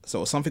 So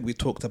it was something we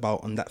talked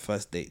about on that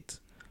first date,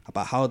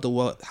 about how the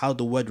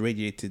word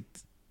radiated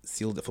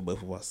sealed it for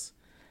both of us,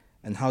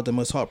 and how the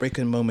most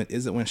heartbreaking moment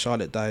isn't when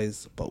Charlotte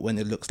dies, but when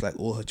it looks like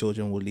all her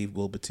children will leave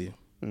Wilberty.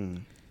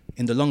 In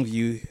the long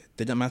view,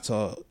 did it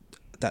matter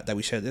that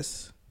we share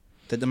this?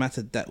 Did it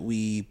matter that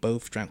we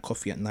both drank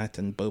coffee at night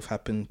and both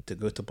happened to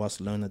go to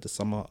Barcelona the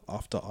summer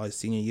after our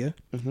senior year?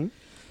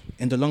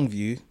 In the long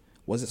view,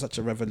 was it such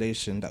a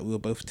revelation that we were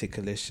both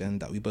ticklish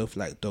and that we both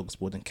liked dogs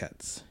more than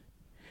cats?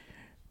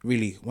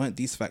 Really, weren't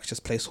these facts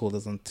just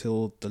placeholders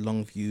until the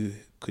long view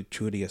could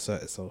truly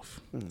assert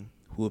itself?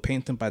 We were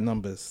painting by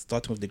numbers,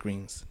 starting with the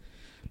greens,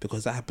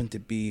 because that happened to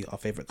be our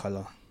favourite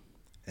colour.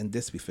 And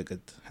this, we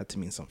figured, had to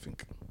mean something.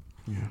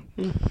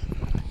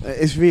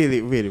 It's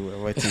really, really well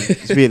written.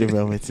 It's really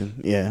well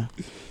written. Yeah.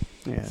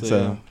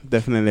 So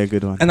definitely a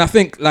good one. And I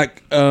think,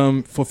 like,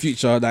 for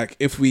future, like,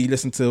 if we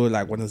listen to,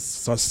 like, one of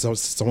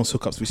someone's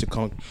hookups, we should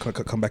come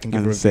back and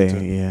give a review say, to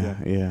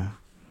it. yeah.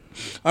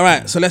 All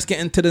right, so let's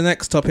get into the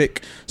next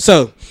topic.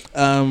 So,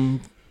 I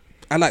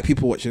like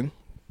people watching.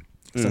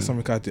 So that's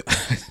something I do.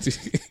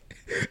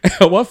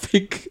 One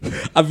thing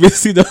I've been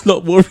seeing a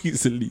lot more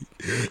recently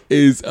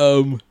is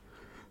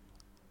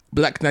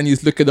black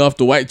nannies looking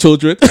after white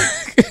children.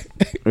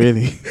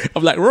 Really?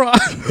 I'm like, right,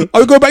 are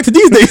we going back to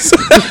these days?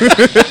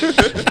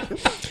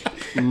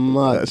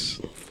 Much.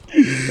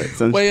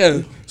 Well,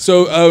 yeah.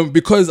 So,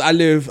 because I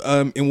live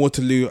in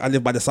Waterloo, I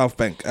live by the South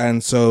Bank,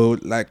 and so,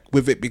 like,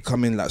 with it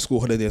becoming like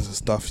school holidays and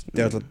stuff,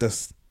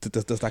 there's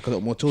like a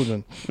lot more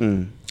children.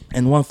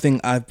 And one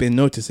thing I've been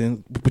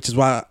noticing, which is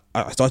why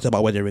I started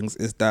about wedding rings,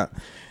 is that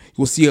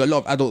you'll see a lot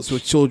of adults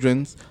with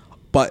children,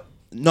 but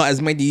not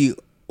as many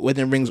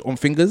wedding rings on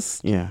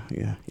fingers. Yeah.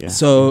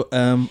 So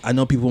I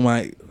know people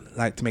might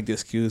like to make the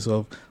excuse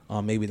of,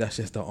 maybe that's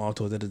just the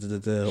art, or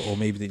or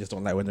maybe they just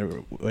don't like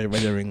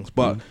wedding rings.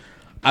 But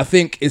I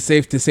think it's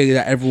safe to say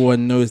that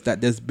everyone knows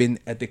that there's been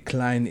a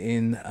decline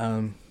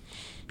in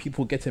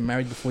people getting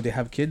married before they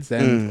have kids,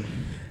 and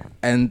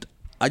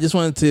I just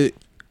wanted to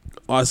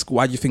ask,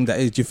 why do you think that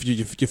is? Do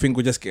you think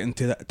we're just getting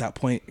to that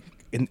point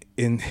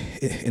in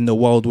the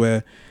world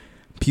where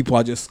people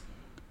are just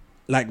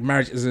like,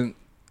 marriage isn't,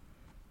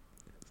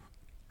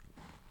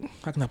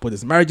 how can I put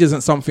this? Marriage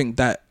isn't something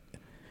that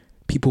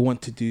people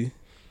want to do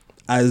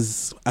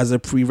as a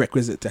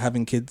prerequisite to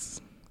having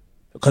kids.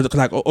 Because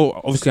like,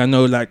 obviously I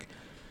know, like,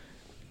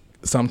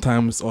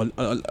 sometimes, or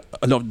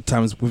a lot of the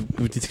times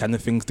with these kind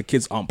of things, the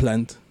kids aren't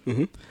planned.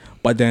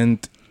 But then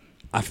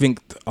I think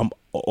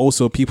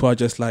also people are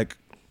just like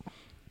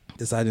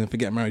deciding,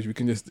 forget marriage, we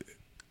can just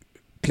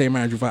play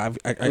marriage without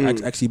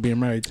actually being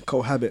married.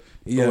 Cohabit.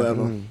 Yeah. Or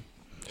whatever.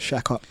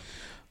 Shack up.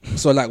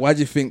 So, like, why do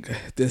you think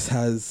this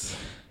has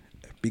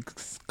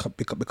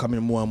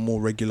becoming more and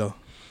more regular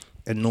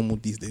and normal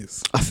these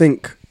days? I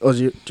think,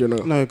 do you know?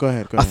 No, go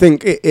ahead. I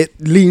think it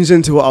leans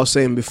into what I was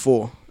saying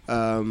before.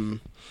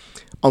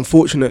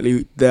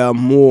 Unfortunately, there are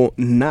more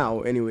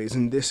now, anyways,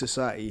 in this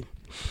society.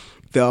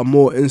 There are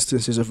more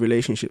instances of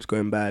relationships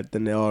going bad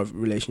than there are of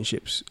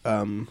relationships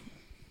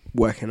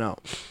working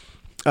out.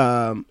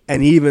 And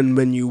even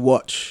when you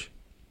watch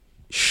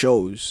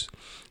shows,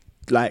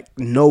 like,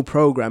 no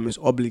program is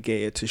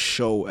obligated to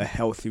show a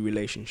healthy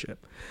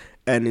relationship.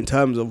 And in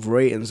terms of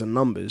ratings and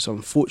numbers,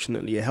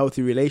 unfortunately, a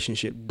healthy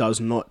relationship does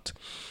not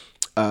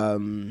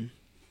doesn't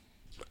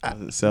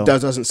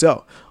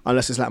sell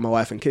unless it's like My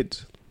Wife and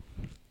Kids,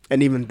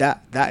 and even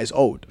that is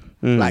old.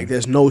 Like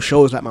there's no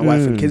shows like My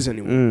Wife and Kids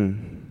anymore.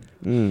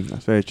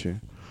 That's very true.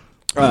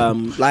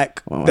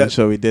 Like I'm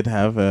sure we did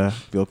have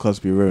Bill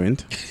Cosby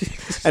ruined,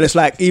 and it's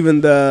like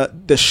even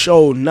the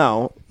show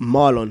now,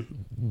 Marlon,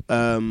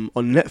 on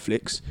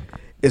Netflix,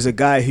 is a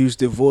guy who's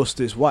divorced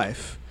his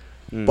wife,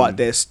 but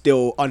they're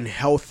still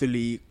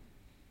unhealthily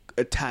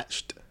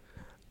attached,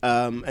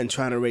 and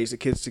trying to raise the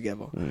kids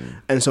together.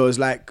 And so it's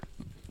like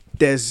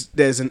there's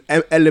an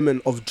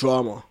element of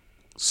drama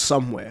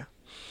somewhere.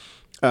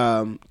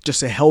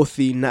 Just a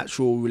healthy,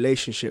 natural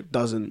relationship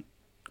doesn't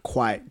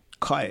quite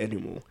cut it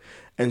anymore.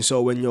 And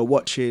so when you're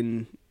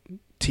watching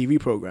TV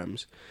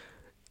programs,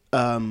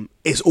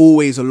 it's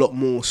always a lot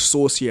more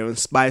saucier and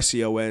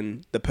spicier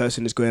when the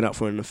person is going out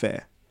for an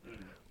affair,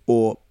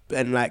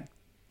 and like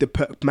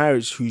the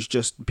marriage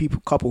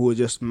couple who are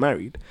just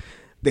married,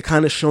 they're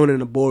kind of shown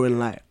in a boring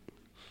light,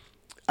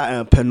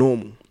 per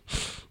normal,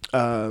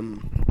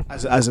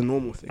 as a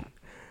normal thing.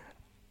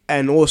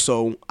 And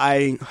also,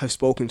 I have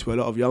spoken to a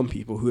lot of young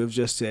people who have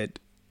just said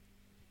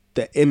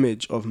the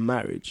image of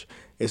marriage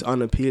is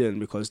unappealing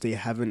because they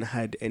haven't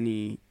had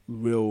any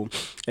real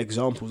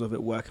examples of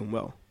it working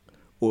well,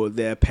 or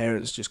their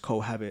parents just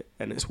cohabit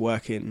and it's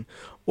working,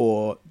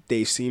 or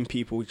they've seen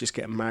people just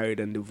get married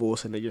and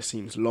divorce and it just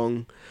seems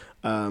long.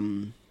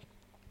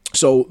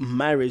 So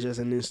marriage as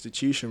an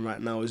institution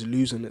right now is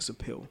losing its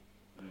appeal,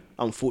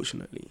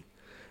 unfortunately.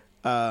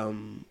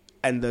 And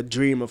the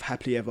dream of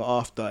happily ever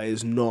after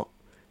is not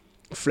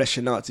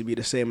fleshing out to be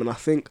the same. And I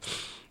think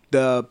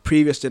the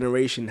previous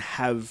generation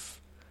have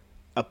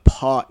a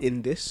part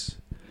in this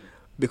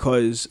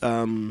because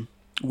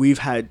we've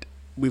heard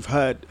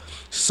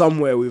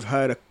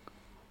an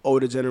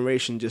older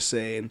generation just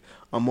saying,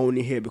 I'm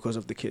only here because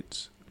of the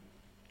kids.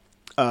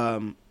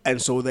 And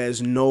so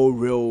there's no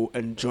real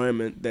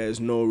enjoyment.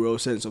 There's no real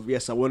sense of,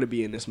 yes, I want to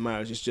be in this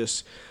marriage. It's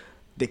just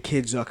the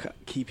kids are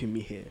keeping me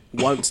here.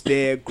 Once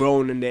they're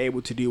grown and they're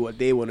able to do what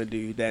they want to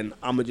do, then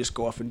I'm going to just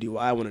go off and do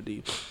what I want to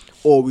do.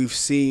 Or we've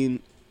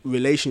seen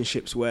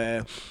relationships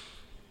where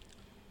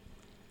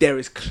there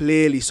is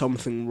clearly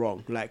something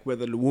wrong, like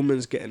whether the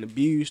woman's getting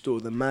abused or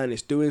the man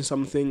is doing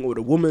something or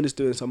the woman is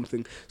doing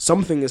something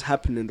is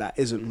happening that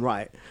isn't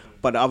right,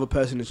 but the other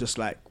person is just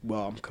like,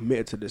 well, I'm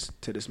committed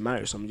to this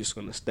marriage, so I'm just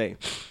going to stay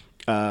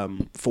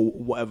for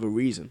whatever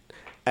reason.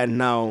 And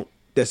now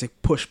there's a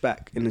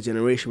pushback in the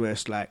generation where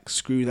it's like,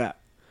 screw that,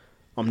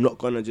 I'm not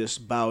going to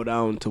just bow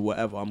down to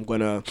whatever, I'm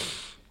going to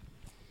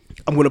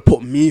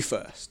put me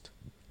first,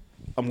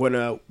 I'm going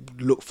to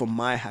look for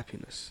my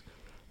happiness.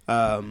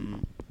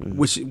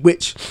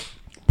 Which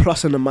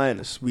plus and a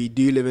minus, we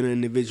do live in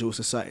an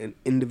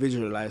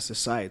individualized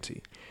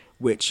society,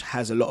 which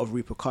has a lot of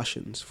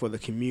repercussions for the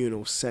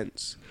communal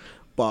sense.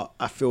 But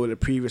I feel the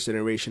previous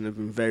generation have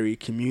been very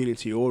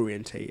community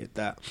orientated,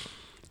 that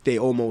they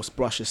almost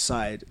brush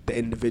aside the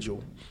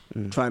individual,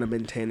 trying to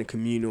maintain a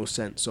communal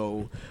sense.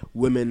 So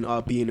women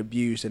are being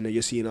abused and they're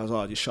just seeing us,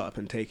 just shut up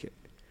and take it.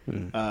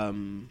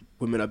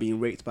 Women are being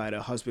raped by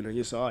their husband and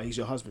just, he's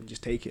your husband,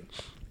 just take it.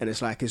 And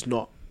it's like, it's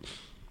not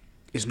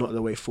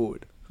the way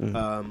forward.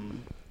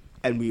 And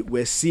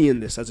we're seeing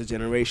this as a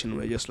generation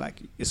where just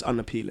like, it's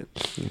unappealing.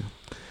 Yeah.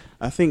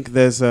 I think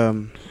there's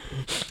a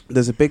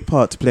big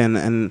part to play,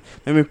 and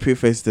let me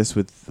preface this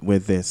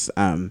with this.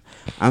 I'm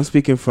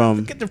speaking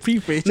from... Get the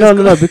preface.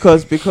 No,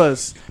 because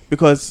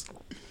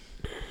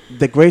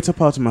the greater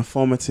part of my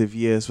formative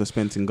years were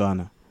spent in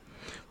Ghana,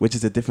 which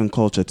is a different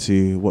culture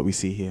to what we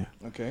see here.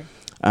 Okay.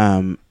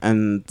 And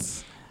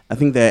I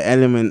think there are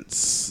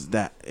elements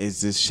that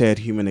is this shared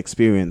human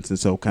experience and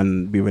so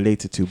can be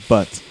related to.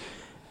 But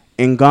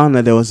in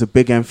Ghana, there was a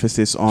big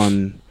emphasis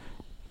on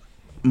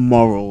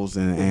morals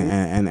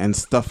and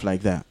stuff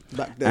like that.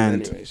 Back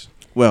then, anyways.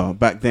 Well,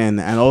 back then,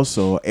 and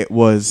also it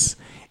was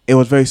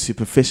very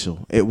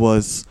superficial. It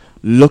was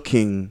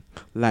looking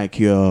like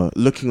you're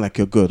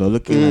good, or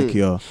looking like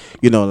you're,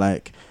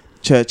 like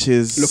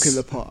churches looking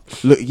the part.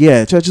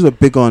 Churches are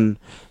big on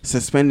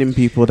suspending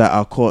people that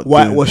are caught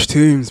whitewashed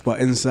tombs, but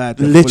inside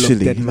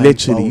literally,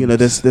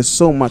 there's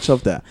so much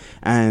of that,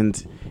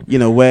 and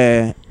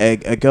where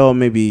a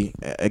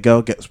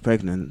girl gets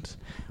pregnant,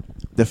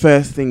 the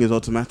first thing is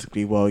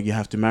automatically, well, you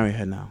have to marry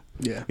her now.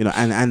 Yeah.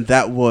 And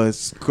that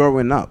was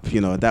growing up,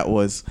 that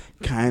was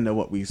kind of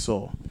what we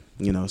saw.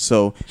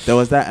 So there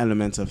was that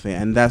element of it,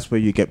 and that's where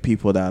you get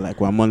people that are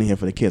like, well, I'm only here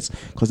for the kids,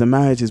 because the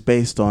marriage is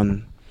based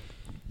on,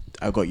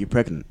 I got you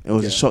pregnant. It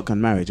was a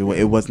shotgun marriage.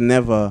 It was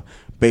never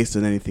based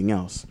on anything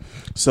else.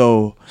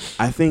 So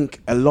I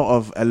think a lot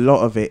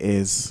of it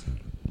is,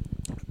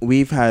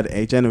 we've had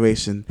a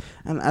generation,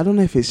 and I don't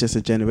know if it's just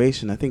a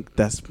generation. I think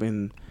that's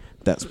been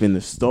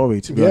the story,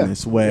 to be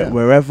honest.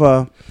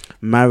 Wherever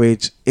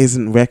marriage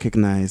isn't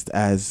recognized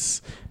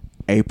as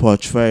a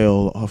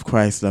portrayal of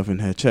Christ loving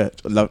his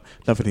church,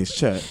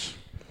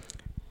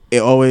 it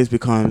always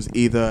becomes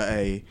either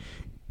a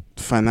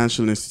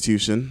financial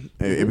institution,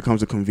 it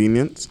becomes a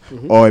convenience,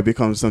 or it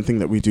becomes something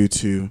that we do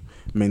to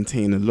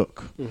maintain a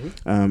look.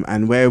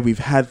 And where we've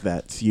had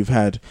that, you've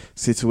had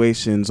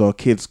situations or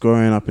kids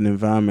growing up in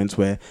environments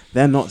where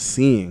they're not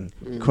seeing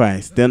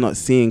Christ. They're not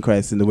seeing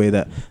Christ in the way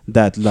that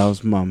dad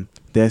loves mum.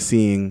 They're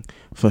seeing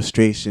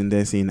frustration,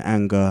 they're seeing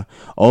anger.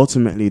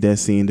 Ultimately, they're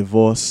seeing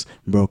divorce,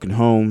 broken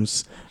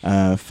homes,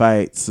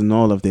 fights, and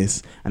all of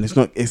this. And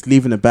it's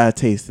leaving a bad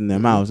taste in their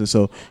mouths. And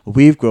so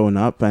we've grown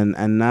up,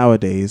 and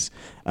nowadays,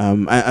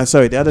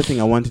 sorry, the other thing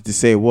I wanted to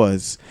say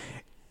was,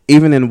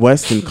 even in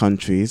Western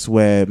countries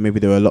where maybe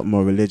they were a lot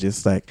more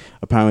religious, like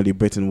apparently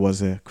Britain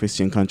was a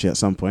Christian country at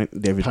some point,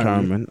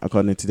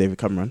 according to David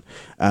Cameron,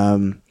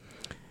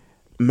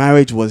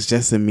 marriage was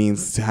just a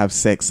means to have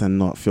sex and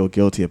not feel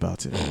guilty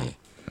about it.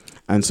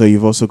 And so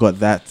you've also got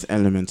that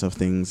element of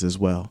things as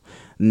well.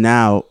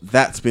 Now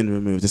that's been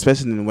removed,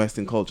 especially in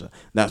Western culture.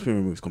 That's been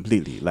removed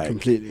completely.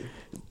 Completely.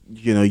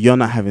 You know, you're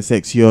not having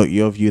sex.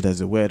 You're viewed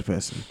as a weird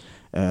person.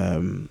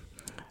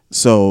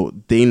 So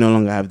they no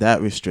longer have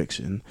that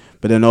restriction.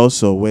 But then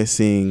also we're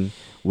seeing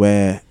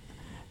where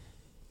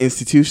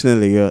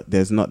institutionally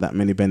there's not that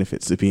many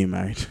benefits to being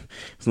married.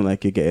 It's not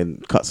like you're getting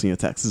cuts on your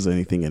taxes or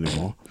anything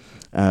anymore.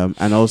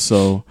 And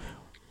also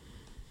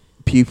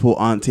people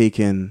aren't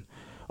taking,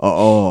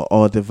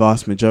 or the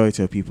vast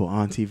majority of people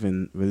aren't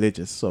even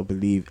religious or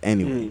believe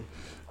anyway.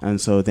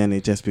 And so then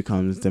it just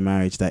becomes the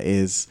marriage that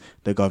is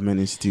the government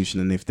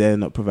institution. And if they're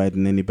not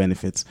providing any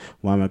benefits,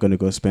 why am I going to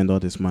go spend all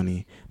this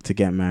money to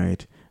get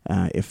married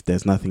if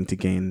there's nothing to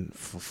gain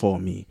for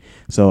me?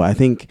 So I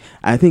think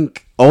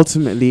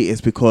ultimately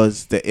it's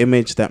because the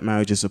image that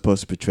marriage is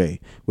supposed to portray,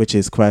 which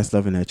is Christ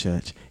loving her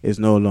church, is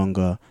no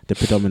longer the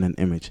predominant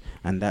image.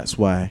 And that's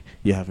why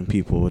you're having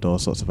people with all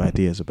sorts of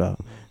ideas about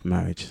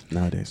marriage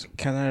nowadays.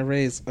 Can I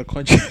raise a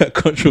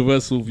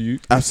controversial view?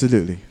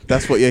 Absolutely.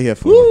 That's what you're here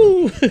for.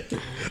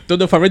 Don't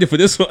know if I'm ready for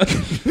this one.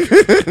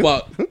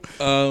 But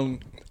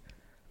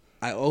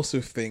I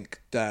also think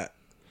that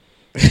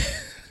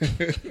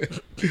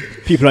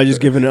people are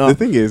just giving it up.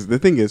 The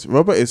thing is,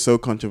 Robert is so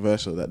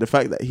controversial that the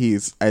fact that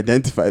he's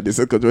identified as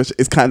so controversial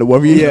is kind of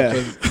worrying. Yeah.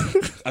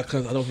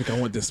 Because I don't think I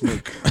want this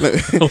smoke. Let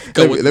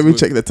me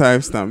check the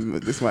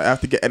timestamp. This might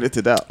have to get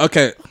edited out.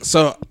 Okay,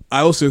 so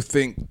I also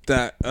think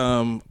that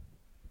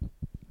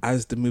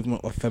as the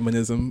movement of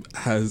feminism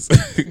has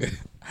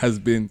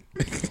been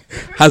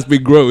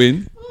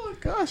growing. Oh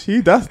gosh,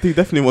 he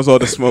definitely wants all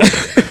the smoke.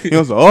 He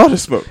wants all the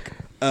smoke.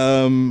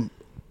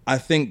 I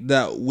think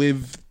that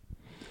with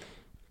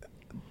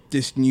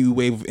this new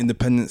wave of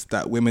independence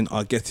that women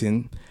are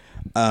getting,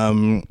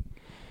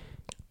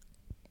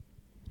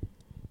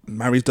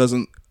 marriage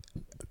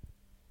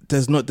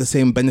there's not the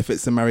same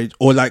benefits in marriage,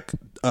 or like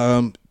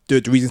the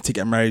reasons to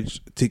get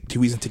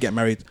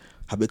married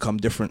have become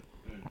different,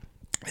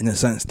 in the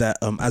sense that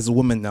as a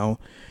woman now,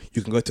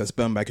 you can go to a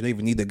sperm bank. You don't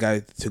even need a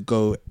guy to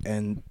go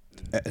and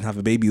have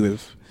a baby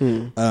with.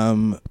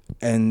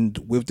 And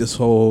with this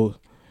whole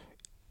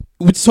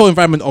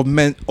environment of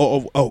men,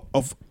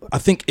 of I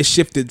think it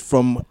shifted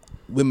from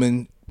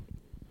women.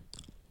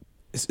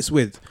 It's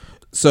weird.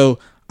 So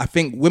I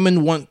think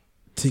women want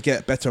to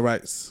get better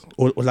rights,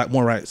 or like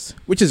more rights,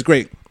 which is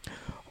great.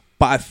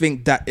 But I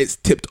think that it's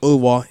tipped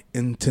over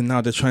into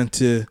now they're trying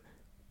to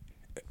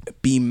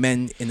be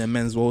men in a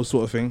men's world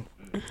sort of thing.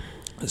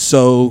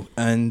 So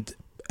and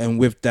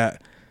with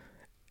that,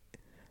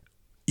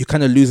 you're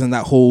kind of losing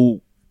that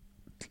whole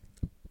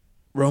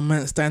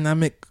romance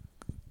dynamic,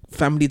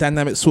 family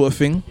dynamic sort of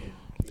thing.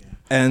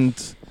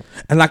 And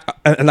like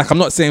I'm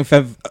not saying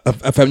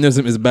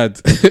feminism is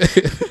bad.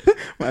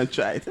 Man,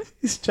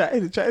 he's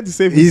trying to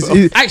save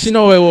himself. Actually,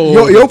 no,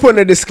 wait. You're putting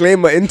a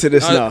disclaimer into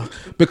this now.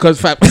 Because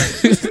I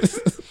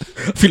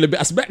feel a bit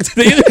aspect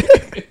today.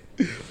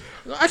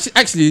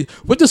 Actually,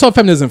 with this whole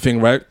feminism thing,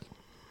 right?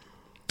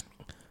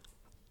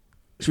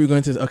 Should we go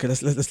into? Okay,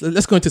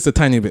 let's go into this a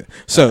tiny bit.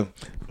 So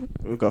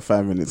we've got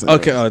 5 minutes.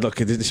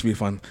 Okay, this should be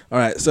fun. All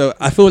right, so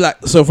I feel like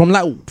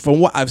from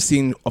what I've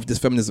seen of this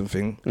feminism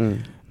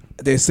thing,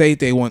 they say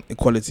they want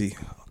equality.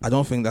 I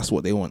don't think that's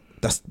what they want.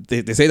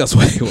 They say that's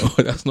what they want.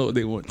 That's not what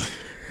they want.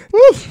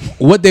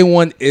 What they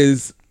want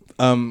is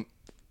better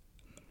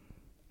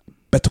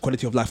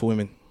quality of life for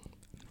women,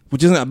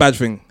 which isn't a bad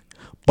thing,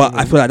 but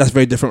I feel like that's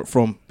very different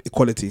from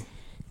equality.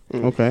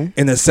 Okay.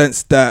 In a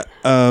sense that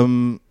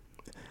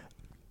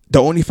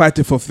they're only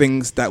fighting for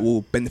things that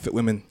will benefit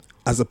women,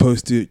 as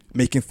opposed to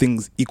making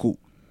things equal.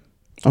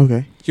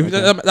 Okay.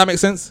 That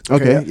makes sense?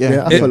 Okay,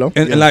 yeah. I follow.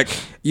 And like,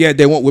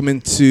 they want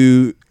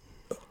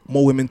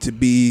more women to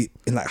be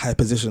in like high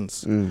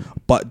positions,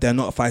 but they're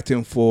not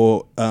fighting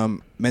for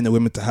men and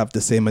women to have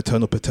the same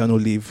maternal paternal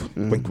leave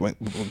when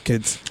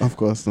kids. Of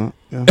course not.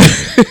 Yeah.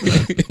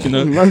 You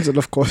know,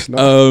 of course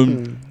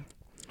not.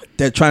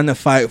 They're trying to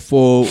fight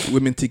for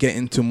women to get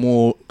into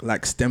more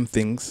like STEM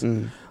things,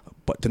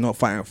 but they're not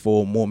fighting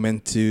for more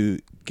men to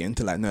get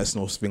into like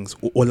nursing or things,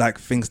 or like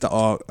things that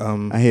are.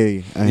 I hear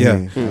you. I hear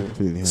you. I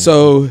completely hear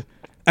so,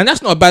 and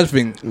that's not a bad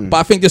thing, but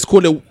I think just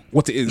call it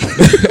what it is.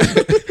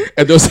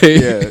 And don't say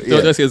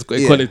it's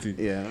equality.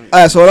 Yeah.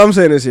 Alright, so what I'm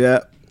saying is,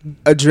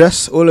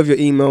 address all of your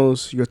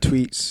emails, your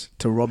tweets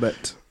to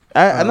Robert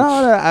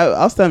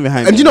I'll stand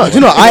behind. And it.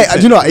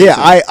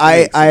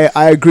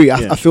 I agree.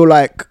 Yeah. I feel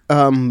like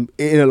in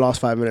the last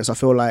 5 minutes, I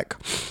feel like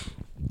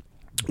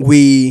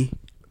we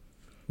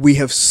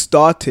have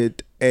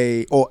started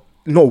but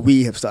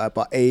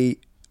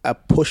a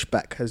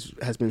pushback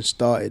has been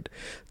started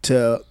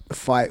to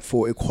fight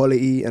for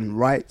equality and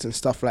rights and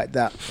stuff like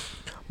that.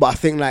 But I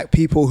think like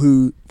people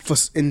who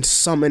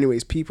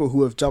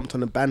have jumped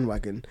on the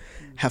bandwagon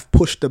have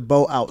pushed the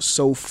boat out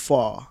so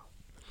far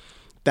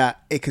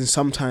that it can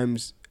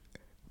sometimes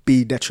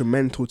be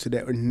detrimental to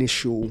their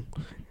initial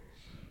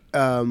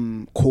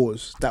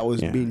cause that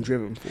was being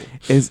driven for.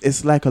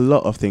 It's like a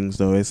lot of things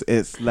though. It's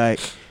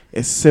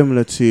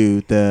similar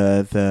to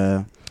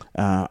the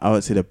I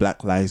would say the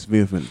Black Lives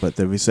movement, but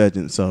the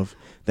resurgence of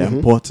the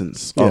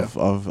importance of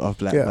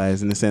Black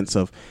lives, in the sense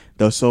of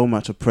there's so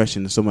much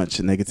oppression, so much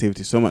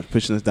negativity, so much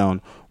pushing us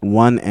down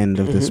one end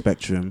of the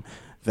spectrum,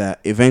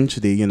 that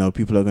eventually,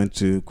 people are going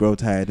to grow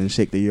tired and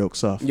shake the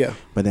yokes off. Yeah.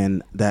 But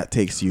then that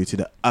takes you to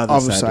the other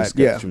side of the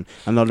spectrum. Yeah.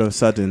 And all of a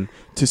sudden,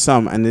 to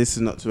some, and this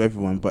is not to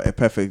everyone, but a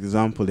perfect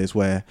example is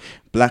where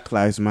Black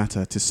Lives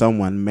Matter to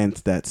someone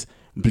meant that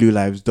blue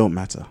lives don't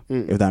matter,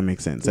 if that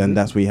makes sense. And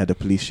that's where you had the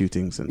police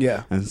shootings and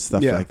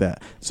stuff like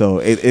that. So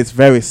it's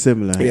very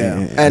similar.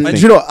 Yeah.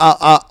 And you know,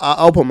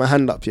 I'll put my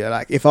hand up here.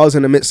 Like, if I was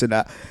in the midst of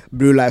that,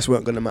 blue lives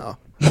weren't going to matter.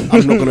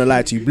 I'm not gonna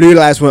lie to you. Blue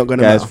lives weren't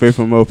gonna matter. Guys, pray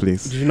for more,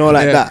 please. You know,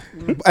 like that.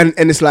 And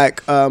it's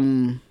like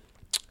to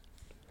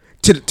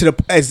the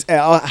as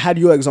I had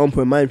your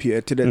example in mind, Peter.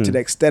 To the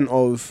extent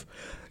of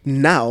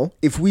now,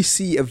 if we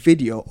see a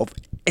video of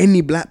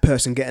any black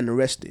person getting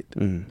arrested,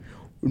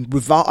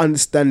 without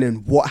understanding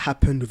what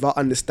happened, without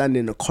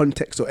understanding the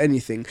context or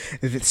anything,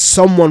 that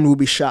someone will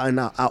be shouting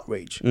out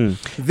outrage.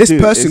 This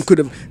person could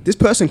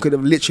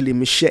have literally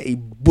machete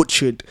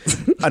butchered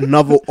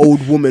another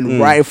old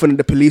woman right in front of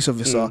the police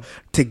officer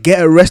to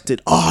get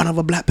arrested. Oh,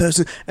 another black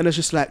person. And it's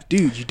just like,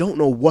 dude, you don't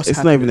know what's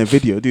happening. It's not even a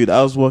video, dude.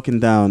 I was walking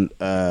down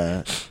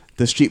the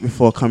street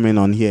before coming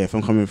on here, if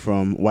I'm coming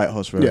from White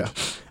Horse Road.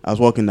 I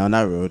was walking down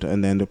that road,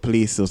 and then the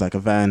police, it was like a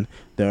van,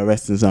 they're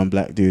arresting some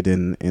black dude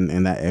in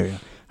that area.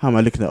 How am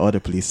I looking at all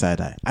the police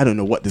side eye? I don't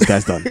know what this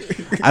guy's done.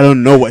 I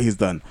don't know what he's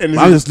done.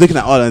 I'm just looking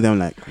at all of them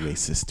like,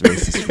 racist.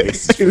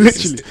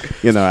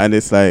 Literally. And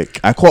it's like,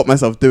 I caught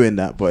myself doing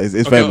that, but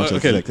it's very much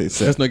okay.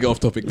 So. Let's not get off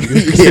topic.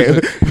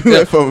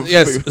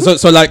 Yes.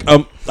 So like,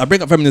 I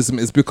bring up feminism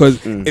is because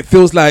it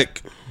feels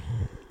like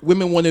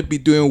women want to be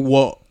doing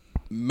what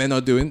men are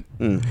doing,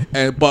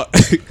 but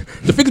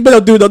the things men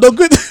are doing are not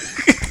good.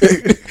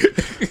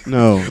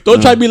 No,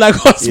 don't try to be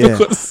like us,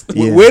 because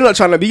we're not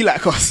trying to be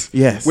like us.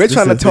 Yes, we're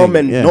trying to tell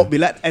men not be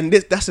like. And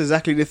that's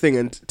exactly the thing.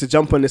 And to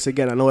jump on this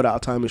again, I know that our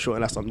time is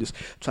short, and I'm just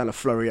trying to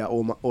flurry out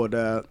all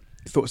the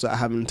thoughts that I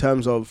have in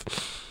terms of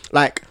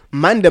like,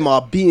 man, them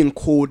are being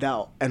called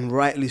out, and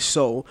rightly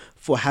so,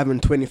 for having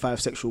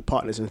 25 sexual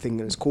partners and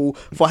thinking it's cool,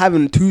 for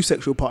having 2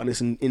 sexual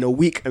partners in a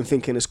week and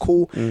thinking it's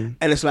cool. And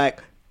it's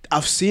like,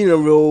 I've seen a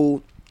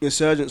real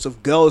insurgence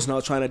of girls now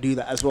trying to do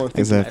that as well and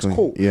thinking that it's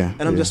cool.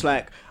 And I'm just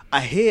like, I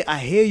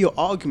hear your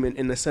argument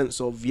in the sense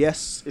of,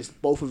 yes, it's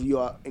both of you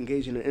are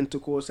engaging in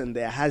intercourse, and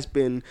there has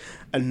been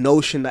a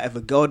notion that if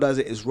a girl does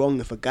it, it's wrong,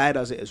 if a guy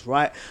does it, it's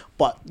right.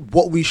 But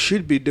what we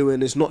should be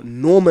doing is not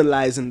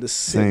normalizing the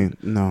sin,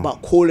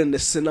 but calling the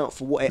sin out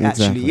for what it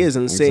actually is,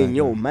 and saying,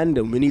 yo, man,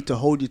 then we need to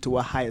hold you to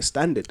a higher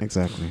standard.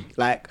 Exactly.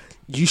 Like,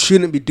 you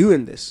shouldn't be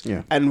doing this.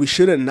 And we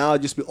shouldn't now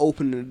just be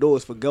opening the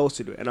doors for girls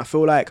to do it. And I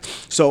feel like,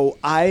 so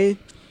I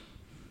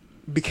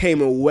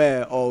became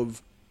aware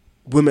of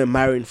women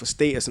marrying for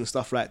status and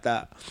stuff like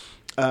that,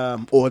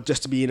 or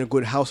just to be in a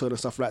good household and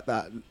stuff like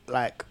that,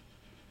 like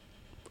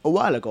a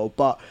while ago.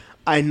 But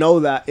I know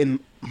that in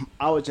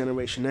our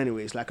generation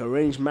anyways, like,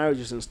 arranged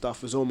marriages and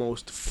stuff is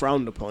almost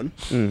frowned upon,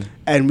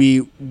 and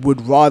we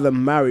would rather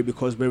marry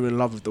because we're in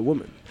love with the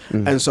woman.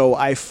 And so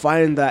I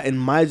find that in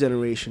my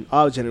generation,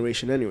 our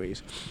generation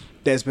anyways,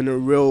 there's been a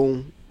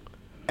real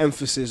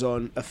emphasis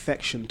on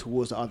affection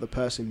towards the other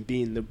person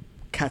being the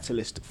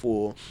catalyst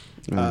for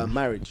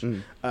marriage.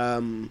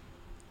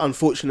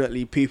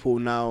 Unfortunately, people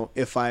now,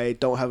 if I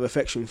don't have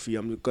affection for you,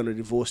 I'm going to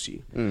divorce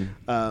you.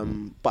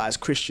 But as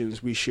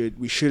Christians, we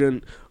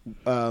shouldn't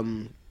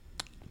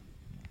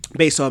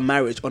base our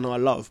marriage on our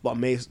love, but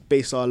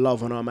base our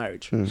love on our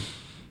marriage.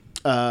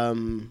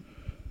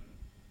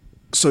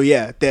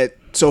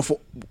 So for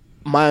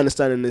my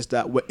understanding is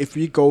that if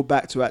we go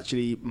back to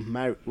actually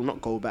marry, well,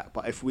 not go back,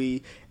 but if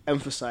we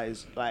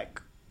emphasize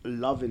like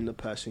loving the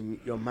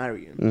person you're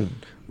marrying,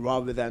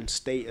 rather than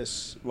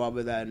status,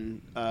 rather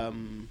than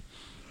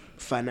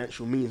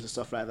financial means and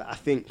stuff like that, I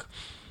think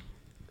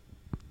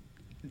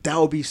that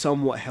will be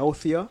somewhat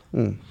healthier,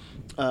 in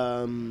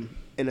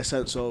a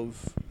sense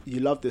of, you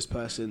love this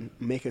person,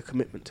 make a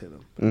commitment to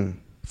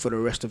them for the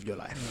rest of your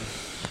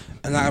life.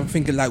 And I'm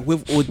thinking, like,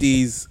 with all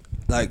these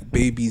like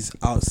babies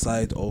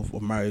outside of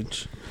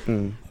marriage,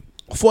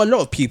 for a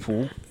lot of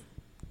people,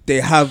 they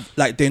have,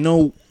 like, they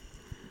know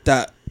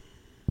that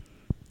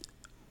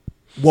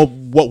what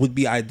would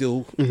be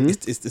ideal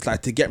is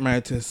like to get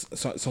married to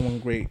someone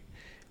great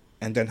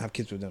and then have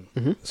kids with them.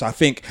 Mhm. So I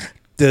think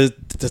there's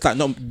like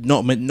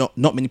not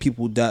many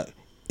people that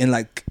in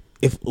like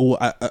if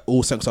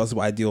all sex starts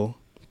were ideal,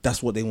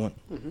 that's what they want.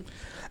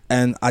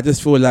 And I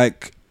just feel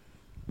like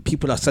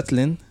people are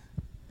settling,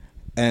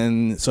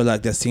 and so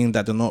like they're seeing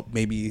that they're not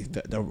maybe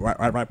the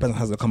right person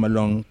has to come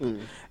along,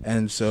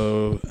 and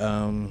so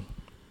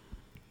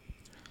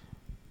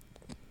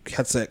we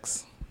had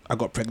sex, I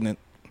got pregnant,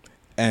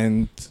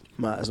 and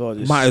Might as well.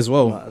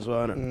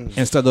 Mm.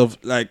 instead of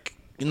like,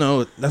 you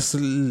know,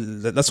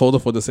 let's hold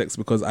off for the sex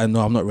because I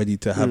know I'm not ready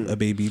to have a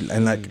baby,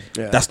 and like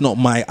that's not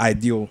my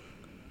ideal.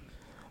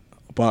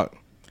 But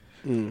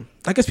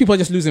I guess people are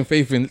just losing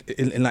faith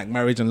in like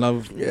marriage and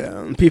love.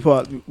 Yeah, and people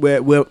are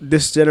we're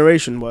this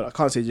generation. Well, I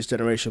can't say this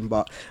generation,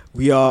 but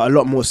we are a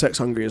lot more sex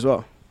hungry as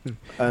well.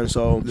 And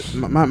so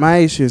My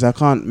issue is I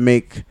can't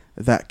make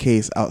that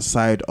case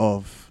outside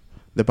of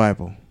the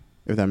Bible,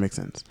 if that makes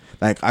sense.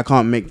 Like, I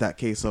can't make that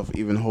case of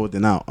even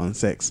holding out on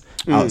sex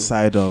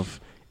outside of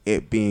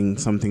it being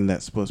something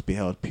that's supposed to be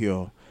held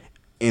pure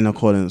in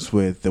accordance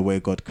with the way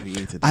God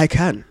created it. I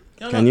can.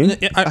 Can you?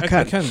 Yeah, I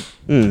can.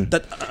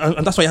 That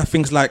and that's why you have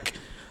things like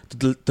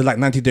the like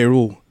 90-day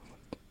rule,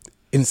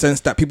 in the sense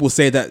that people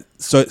say that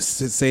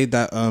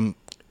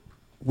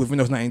within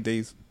those 90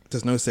 days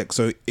there's no sex,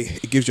 so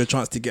it gives you a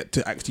chance to get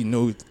to actually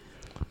know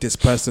this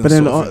person. But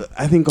then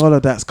I think all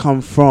of that's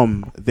come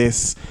from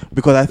this,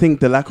 because I think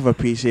the lack of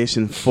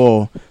appreciation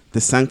for the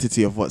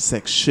sanctity of what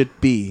sex should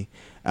be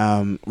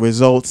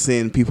results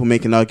in people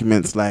making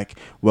arguments like,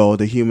 well,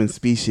 the human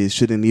species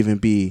shouldn't even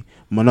be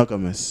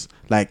monogamous.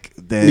 Like,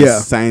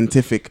 there's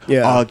scientific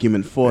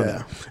argument for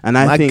that. And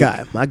I think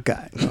my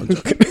guy. No, I'm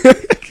joking.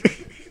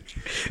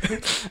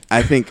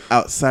 I think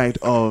outside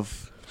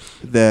of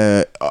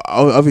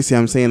obviously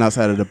I'm saying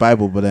outside of the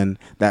Bible, but then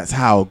that's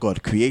how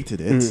God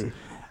created it.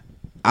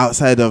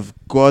 Outside of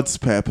God's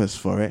purpose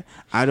for it,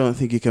 I don't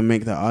think you can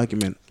make that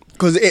argument.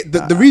 Because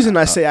the reason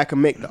I say I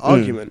can make the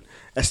argument,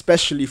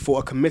 especially for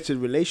a committed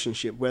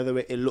relationship, whether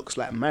it looks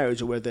like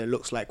marriage or whether it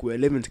looks like we're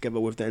living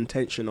together with the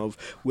intention of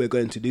we're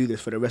going to do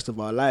this for the rest of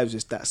our lives,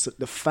 is that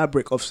the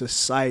fabric of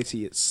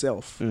society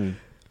itself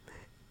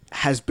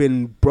has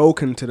been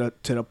broken to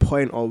the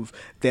point of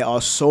there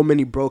are so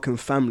many broken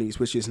families,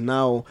 which is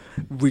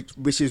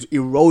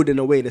eroding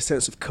away the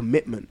sense of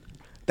commitment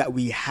that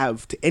we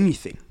have to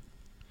anything.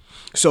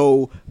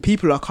 So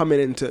people are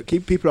coming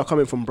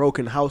from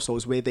broken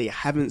households where they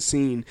haven't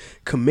seen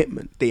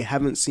commitment, they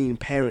haven't seen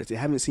parents, they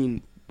haven't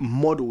seen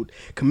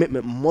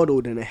commitment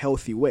modeled in a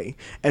healthy way.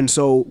 And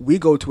so we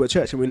go to a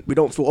church and we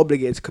don't feel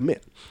obligated to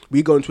commit.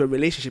 We go into a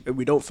relationship and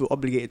we don't feel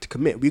obligated to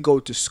commit. We go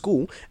to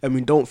school and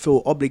we don't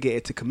feel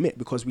obligated to commit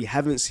because we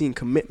haven't seen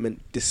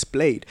commitment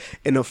displayed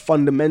in a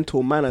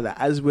fundamental manner, that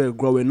as we're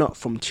growing up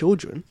from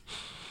children,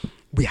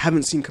 we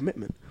haven't seen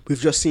commitment. We've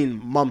just seen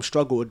mum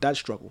struggle or dad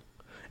struggle.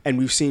 And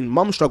we've seen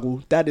mum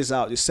struggle, dad is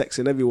out just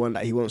sexing everyone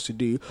that he wants to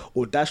do,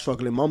 or dad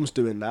struggling, mum's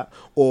doing that,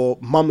 or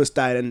mum has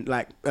died and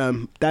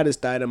dad has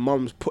died and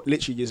mum's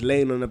literally just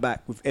laying on the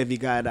back with every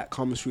guy that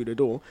comes through the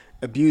door,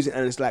 abusing.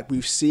 And it's like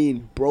we've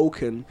seen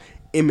broken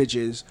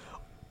images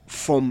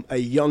from a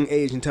young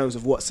age in terms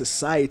of what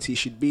society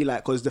should be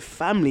like, because the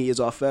family is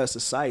our first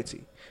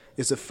society.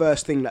 It's the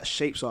first thing that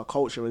shapes our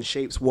culture and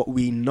shapes what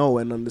we know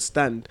and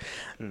understand.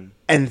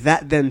 And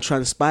that then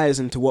transpires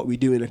into what we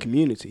do in a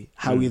community,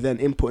 how we then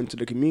input into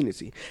the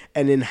community.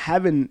 And in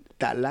having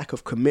that lack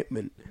of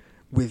commitment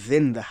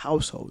within the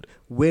household,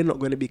 we're not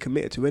going to be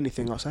committed to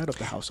anything outside of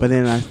the household. But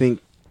then I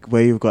think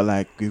where you've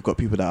got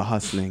people that are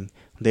hustling,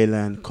 they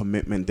learn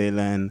commitment, they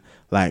learn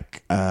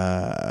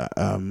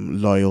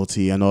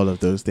loyalty and all of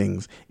those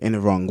things in the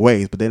wrong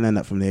ways, but they learn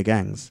that from their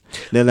gangs.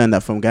 They learn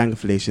that from gang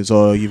affiliations.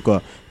 Or you've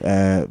got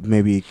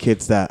maybe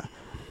kids that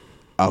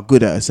are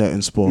good at a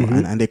certain sport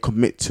and they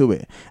commit to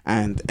it,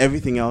 and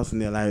everything else in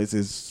their lives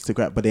is to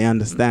grab, but they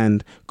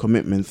understand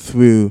commitment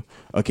through,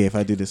 okay, if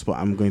I do this sport,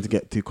 I'm going to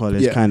get to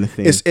college kind of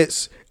thing.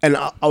 And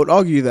I would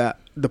argue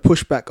that the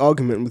pushback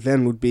argument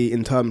then would be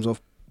in terms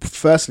of,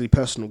 firstly,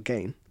 personal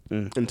gain.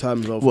 In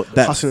terms of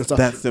hustling and stuff.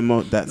 That's the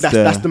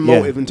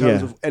motive in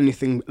terms of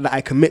anything that I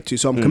commit to.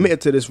 So I'm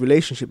committed to this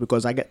relationship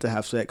because I get to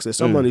have sex. There's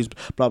someone who's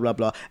blah, blah,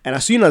 blah. And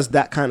as soon as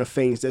that kind of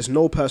things, there's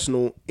no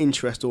personal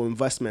interest or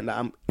investment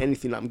that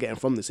anything that I'm getting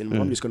from this, and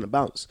I'm just going to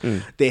bounce.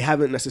 They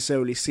haven't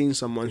necessarily seen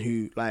someone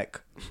who,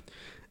 like,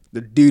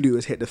 the doo-doo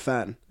has hit the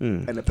fan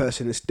and the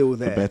person is still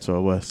there. For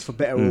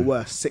better or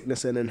worse.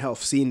 Sickness and in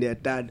health. Seeing their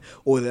dad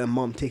or their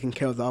mum taking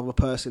care of the other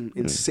person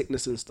in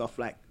sickness and stuff,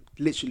 like,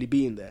 literally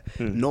being there.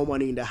 No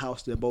money in the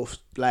house, they're both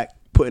like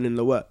putting in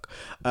the work.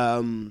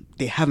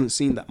 They haven't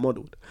seen that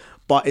modeled.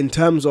 But in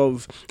terms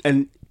of,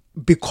 and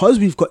because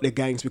we've got the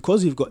gangs,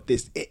 because we've got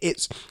this,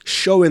 it's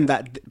showing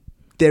that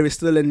there is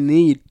still a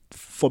need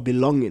for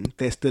belonging,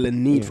 there's still a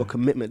need for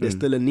commitment, there's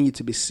still a need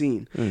to be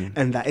seen,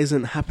 and that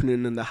isn't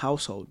happening in the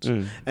households.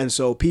 And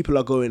so people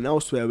are going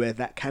elsewhere where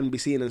that can be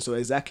seen, and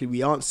so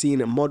we aren't seeing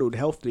it modeled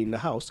healthily in the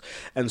house,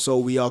 and so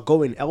we are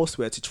going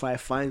elsewhere to try to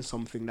find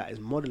something that is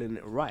modeling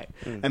it right.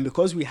 And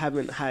because we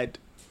haven't had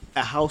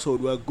a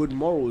household where good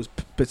morals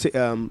per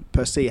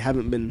se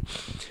haven't been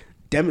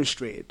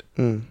demonstrated,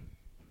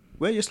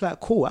 we're just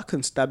like, cool, I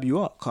can stab you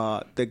up,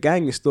 car. The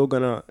gang is still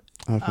gonna.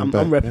 I'm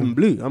repping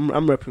blue. I'm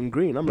repping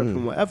green. I'm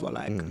repping whatever.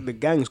 Like the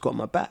gang's got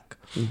my back,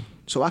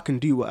 so I can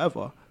do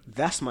whatever.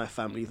 That's my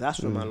family.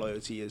 That's where my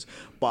loyalty is.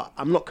 But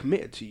I'm not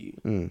committed to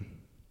you.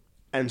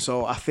 And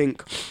so I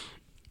think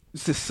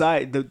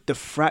society, the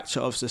fracture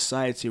of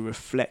society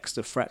reflects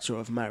the fracture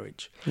of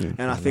marriage.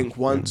 And I think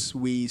once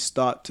we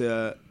start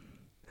to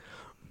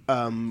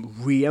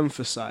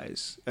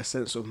re-emphasize a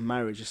sense of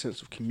marriage, a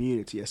sense of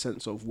community, a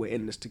sense of we're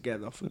in this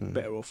together for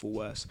better or for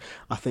worse,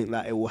 I think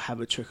that it will have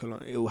a trickle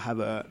on, it will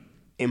have a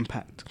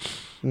impact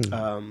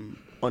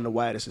on the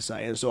wider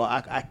society. And so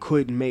I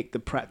could make the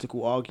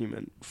practical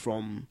argument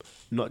from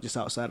not just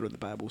outside of the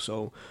Bible.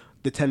 So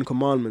the 10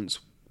 Commandments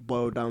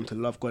boil down to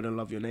love God and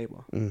love your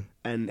neighbor,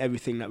 and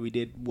everything that we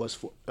did was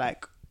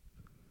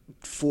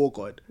for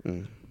God,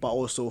 but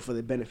also for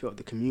the benefit of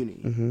the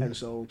community. And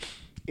so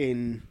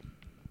in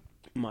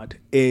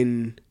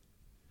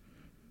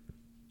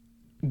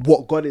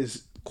what God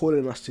is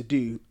calling us to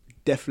do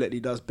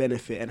definitely does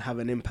benefit and have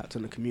an impact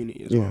on the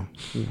community as well.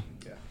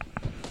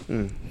 Cool.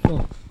 I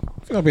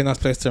think that'll be a nice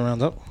place to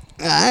round up.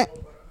 Alright.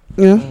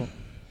 Yeah.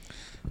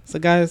 So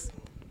guys,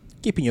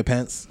 keep in your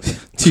pants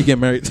till you get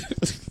married.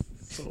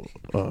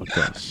 Oh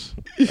gosh.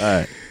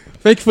 Alright.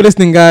 Thank you for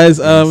listening, guys.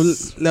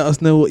 Yes. Let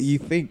us know what you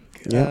think.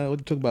 Yeah. We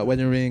talked about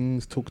wedding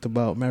rings, talked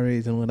about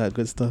marriage and all that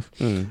good stuff.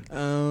 You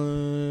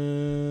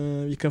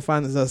can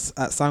find us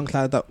at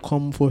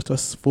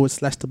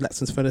soundcloud.com/the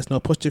Blackson's Furnace, no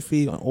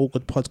apostrophe, on all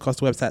good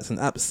podcast websites and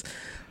apps.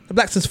 The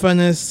Blackson's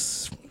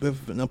Furnace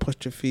with no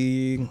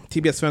apostrophe.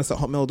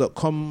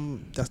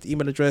 tbsfurnace@hotmail.com. That's the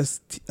email address.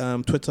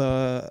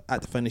 Twitter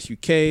at the Furnace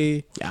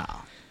UK. Yeah.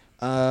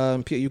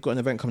 Peter, you've got an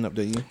event coming up,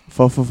 don't you?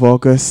 4th of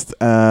August,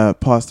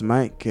 Past the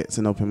Mic. It's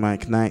an open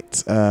mic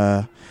night.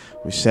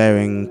 We're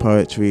sharing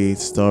poetry,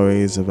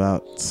 stories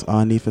about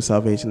our need for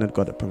salvation and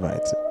God that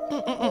provides it.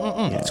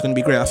 Yeah. It's going to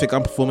be great. I think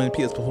I'm performing,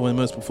 Peter's performing,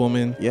 Mo's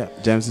performing. Yeah,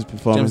 James is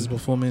performing.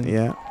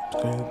 Yeah.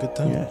 It's going to be a good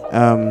time.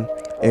 Yeah.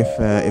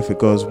 If it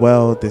goes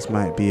well, this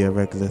might be a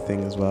regular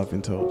thing as well, I've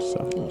been told.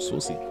 So. Oh,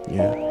 saucy.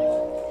 Yeah.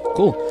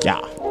 Cool. Yeah.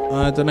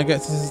 Then I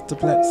guess this is the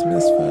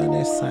Blacksmith's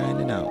Furnace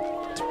signing out.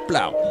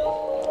 Blow.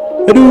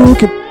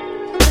 Hadouken.